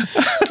true.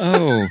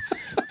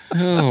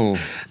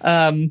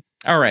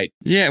 All right.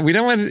 Yeah, we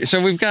don't want to.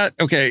 So we've got,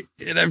 okay,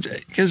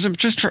 because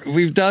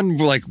we've done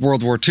like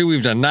World War II,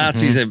 we've done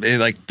Nazis.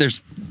 Like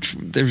there's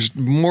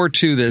more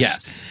to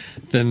this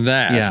than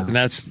that. Yeah. And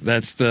that's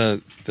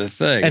the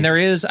thing. And there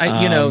is,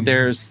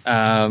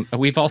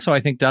 we've also,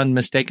 I think, done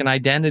Mistaken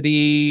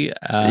Identity.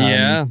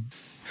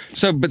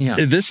 So,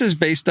 this is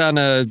based on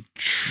a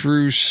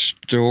true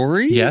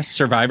story? Yes,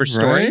 Survivor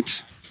Story.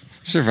 Right?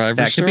 Survivor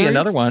Story. That could be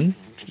another one.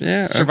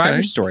 Yeah,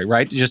 Survivor Story,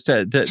 right? Just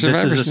this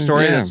is a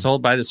story that's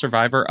told by the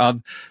survivor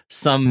of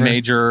some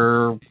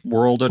major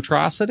world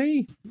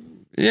atrocity.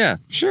 Yeah,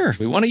 sure.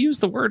 We want to use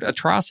the word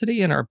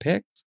atrocity in our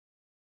picks?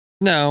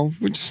 No,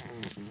 we just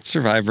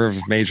survivor of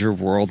a major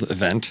world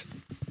event.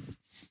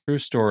 True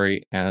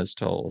story as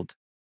told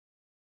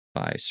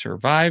by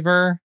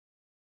survivor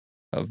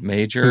of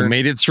major who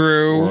made it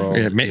through,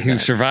 who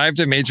survived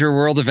a major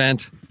world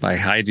event by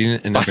hiding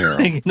in a barrel.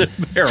 In a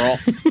barrel.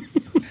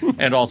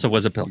 And also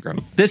was a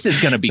pilgrim. This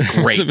is going to be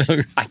great.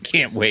 I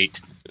can't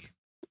wait.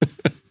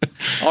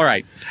 All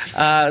right.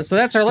 So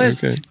that's our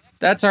list. Okay.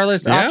 That's our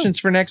list. Yeah. Options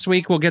for next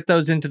week. We'll get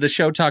those into the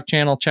Show Talk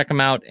channel. Check them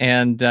out.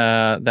 And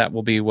that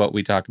will be what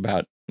we talk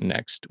about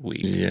next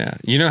week. Yeah.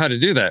 You know how to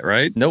do that,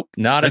 right? Nope.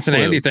 That's an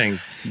Andy thing.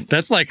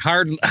 That's like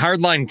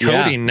hardline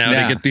coding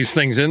now to get these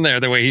things in there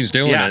the way he's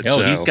doing it.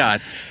 Oh, he's got,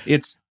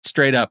 it's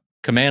straight up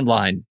command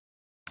line.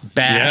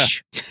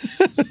 Bash. Yeah.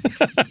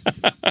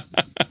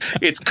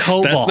 It's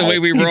COBOL. That's the way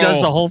we roll. He does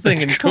the whole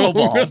thing in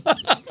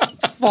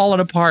COBOL. Falling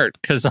apart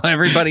because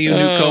everybody who knew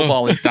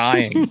COBOL is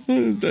dying.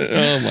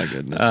 Oh, my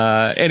goodness.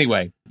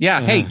 Anyway.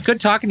 Yeah. Hey, good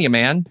talking to you,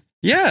 man.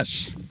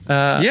 Yes.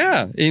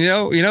 Yeah. You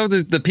know,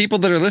 the people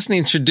that are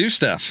listening should do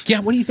stuff. Yeah.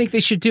 What do you think they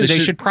should do? They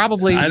should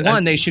probably,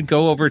 they should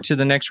go over to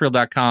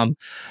thenextreel.com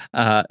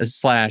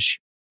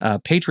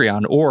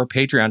Patreon or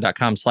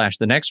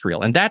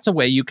patreon.com/thenextreel. And that's a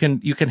way you can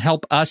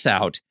help us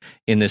out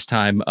in this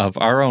time of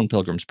our own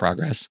Pilgrim's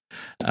Progress.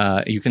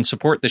 You can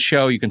support the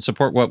show. You can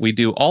support what we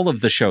do, all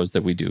of the shows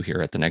that we do here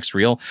at The Next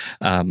Reel.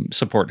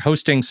 Support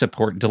hosting,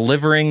 support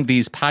delivering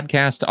these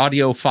podcast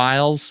audio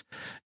files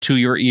to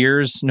your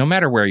ears, no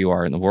matter where you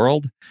are in the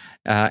world.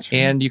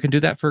 And you can do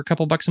that for a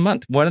couple bucks a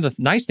month. One of the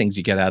nice things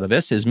you get out of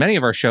this is many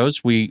of our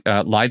shows we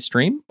live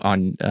stream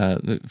on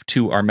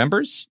to our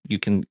members. You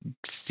can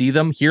see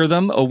them, hear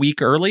them a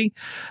week early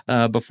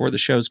before the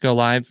shows go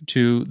live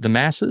to the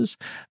masses.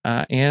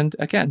 And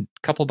again,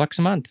 a couple bucks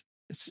a month.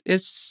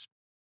 It's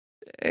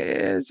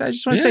I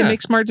just want to say,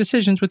 make smart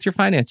decisions with your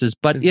finances.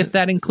 But if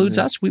that includes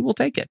us, we will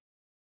take it.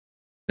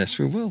 Yes,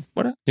 we will.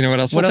 You know what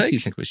else? What else do you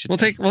think we should? We'll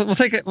take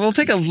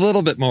a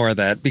little bit more of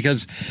that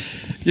because,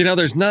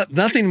 there's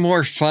nothing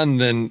more fun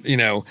than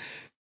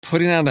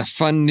putting on a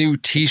fun new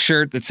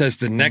T-shirt that says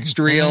The Next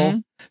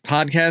Reel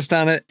podcast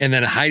on it, and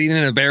then hiding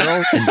in a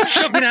barrel and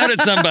jumping out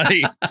at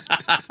somebody,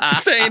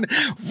 saying,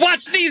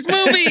 "Watch these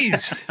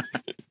movies."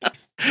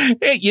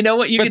 Hey, you know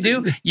what you could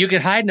do? You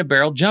could hide in a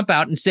barrel, jump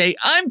out, and say,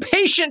 "I'm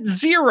patient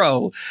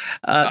zero."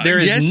 There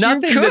is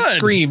nothing that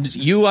screams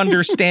you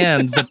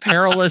understand the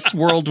perilous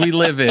world we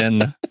live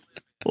in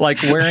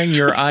like wearing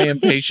your I Am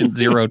Patient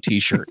Zero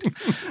t-shirt.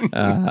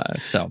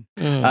 So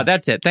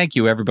that's it. Thank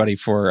you, everybody,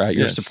 for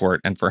your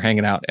support and for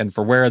hanging out and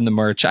for wearing the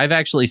merch. I've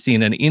actually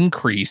seen an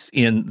increase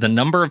in the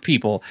number of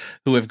people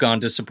who have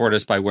gone to support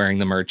us by wearing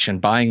the merch and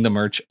buying the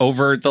merch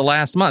over the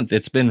last month.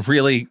 It's been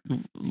really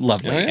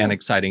lovely and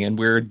exciting, and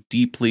we're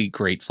deeply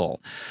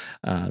grateful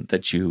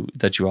that you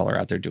all are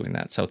out there doing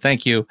that. So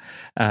thank you.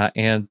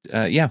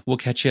 We'll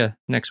catch you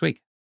next week.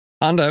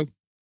 Hondo.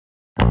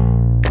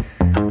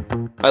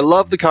 I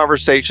love the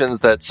conversations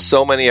that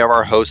so many of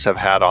our hosts have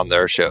had on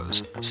their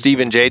shows.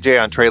 Steve and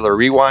JJ on Trailer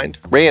Rewind,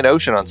 Ray and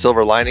Ocean on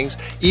Silver Linings,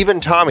 even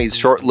Tommy's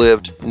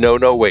short-lived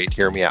No, Wait,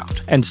 Hear Me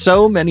Out. And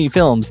so many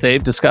films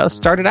they've discussed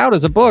started out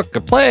as a book,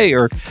 a play,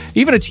 or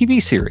even a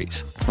TV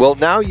series. Well,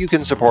 now you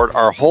can support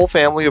our whole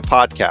family of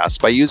podcasts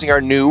by using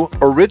our new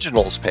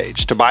Originals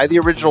page to buy the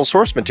original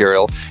source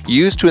material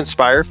used to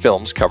inspire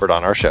films covered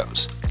on our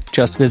shows.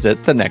 Just visit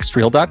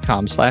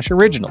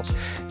thenextreel.com/originals.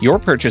 Your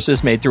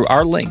purchases made through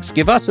our links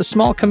give us a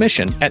small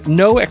commission at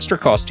no extra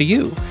cost to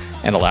you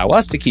and allow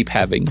us to keep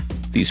having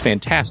these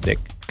fantastic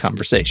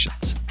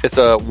conversations. It's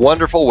a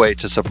wonderful way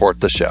to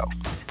support the show.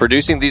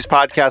 Producing these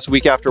podcasts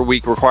week after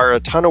week require a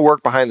ton of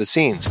work behind the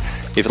scenes,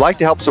 If you'd like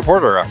to help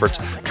support our efforts,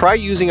 try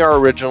using our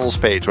originals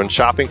page when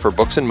shopping for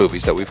books and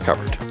movies that we've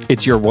covered.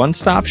 It's your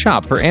one-stop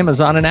shop for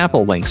Amazon and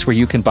Apple links where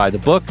you can buy the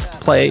book,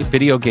 play,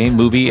 video game,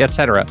 movie,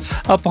 etc.,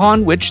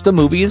 upon which the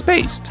movie is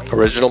based.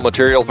 Original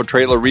material for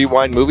Trailer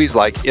Rewind movies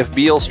like If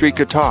Beale Street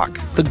Could Talk,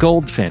 The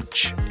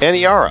Goldfinch,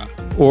 Aniara,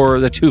 or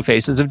The Two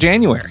Faces of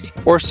January.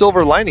 Or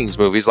Silver Linings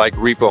movies like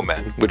Repo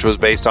Men, which was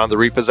based on the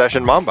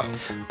Repossession Mambo.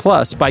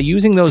 Plus, by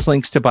using those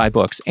links to buy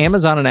books,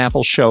 Amazon and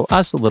Apple show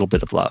us a little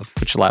bit of love,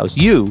 which allows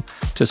you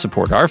to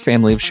support our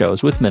family of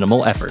shows with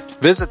minimal effort.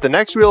 Visit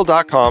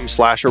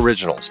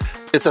thenextreel.com/originals.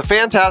 It's a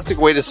fantastic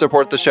way to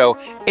support the show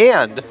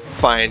and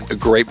find a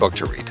great book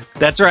to read.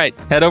 That's right.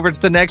 Head over to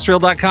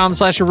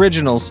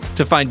thenextreel.com/originals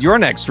to find your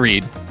next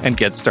read and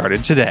get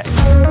started today.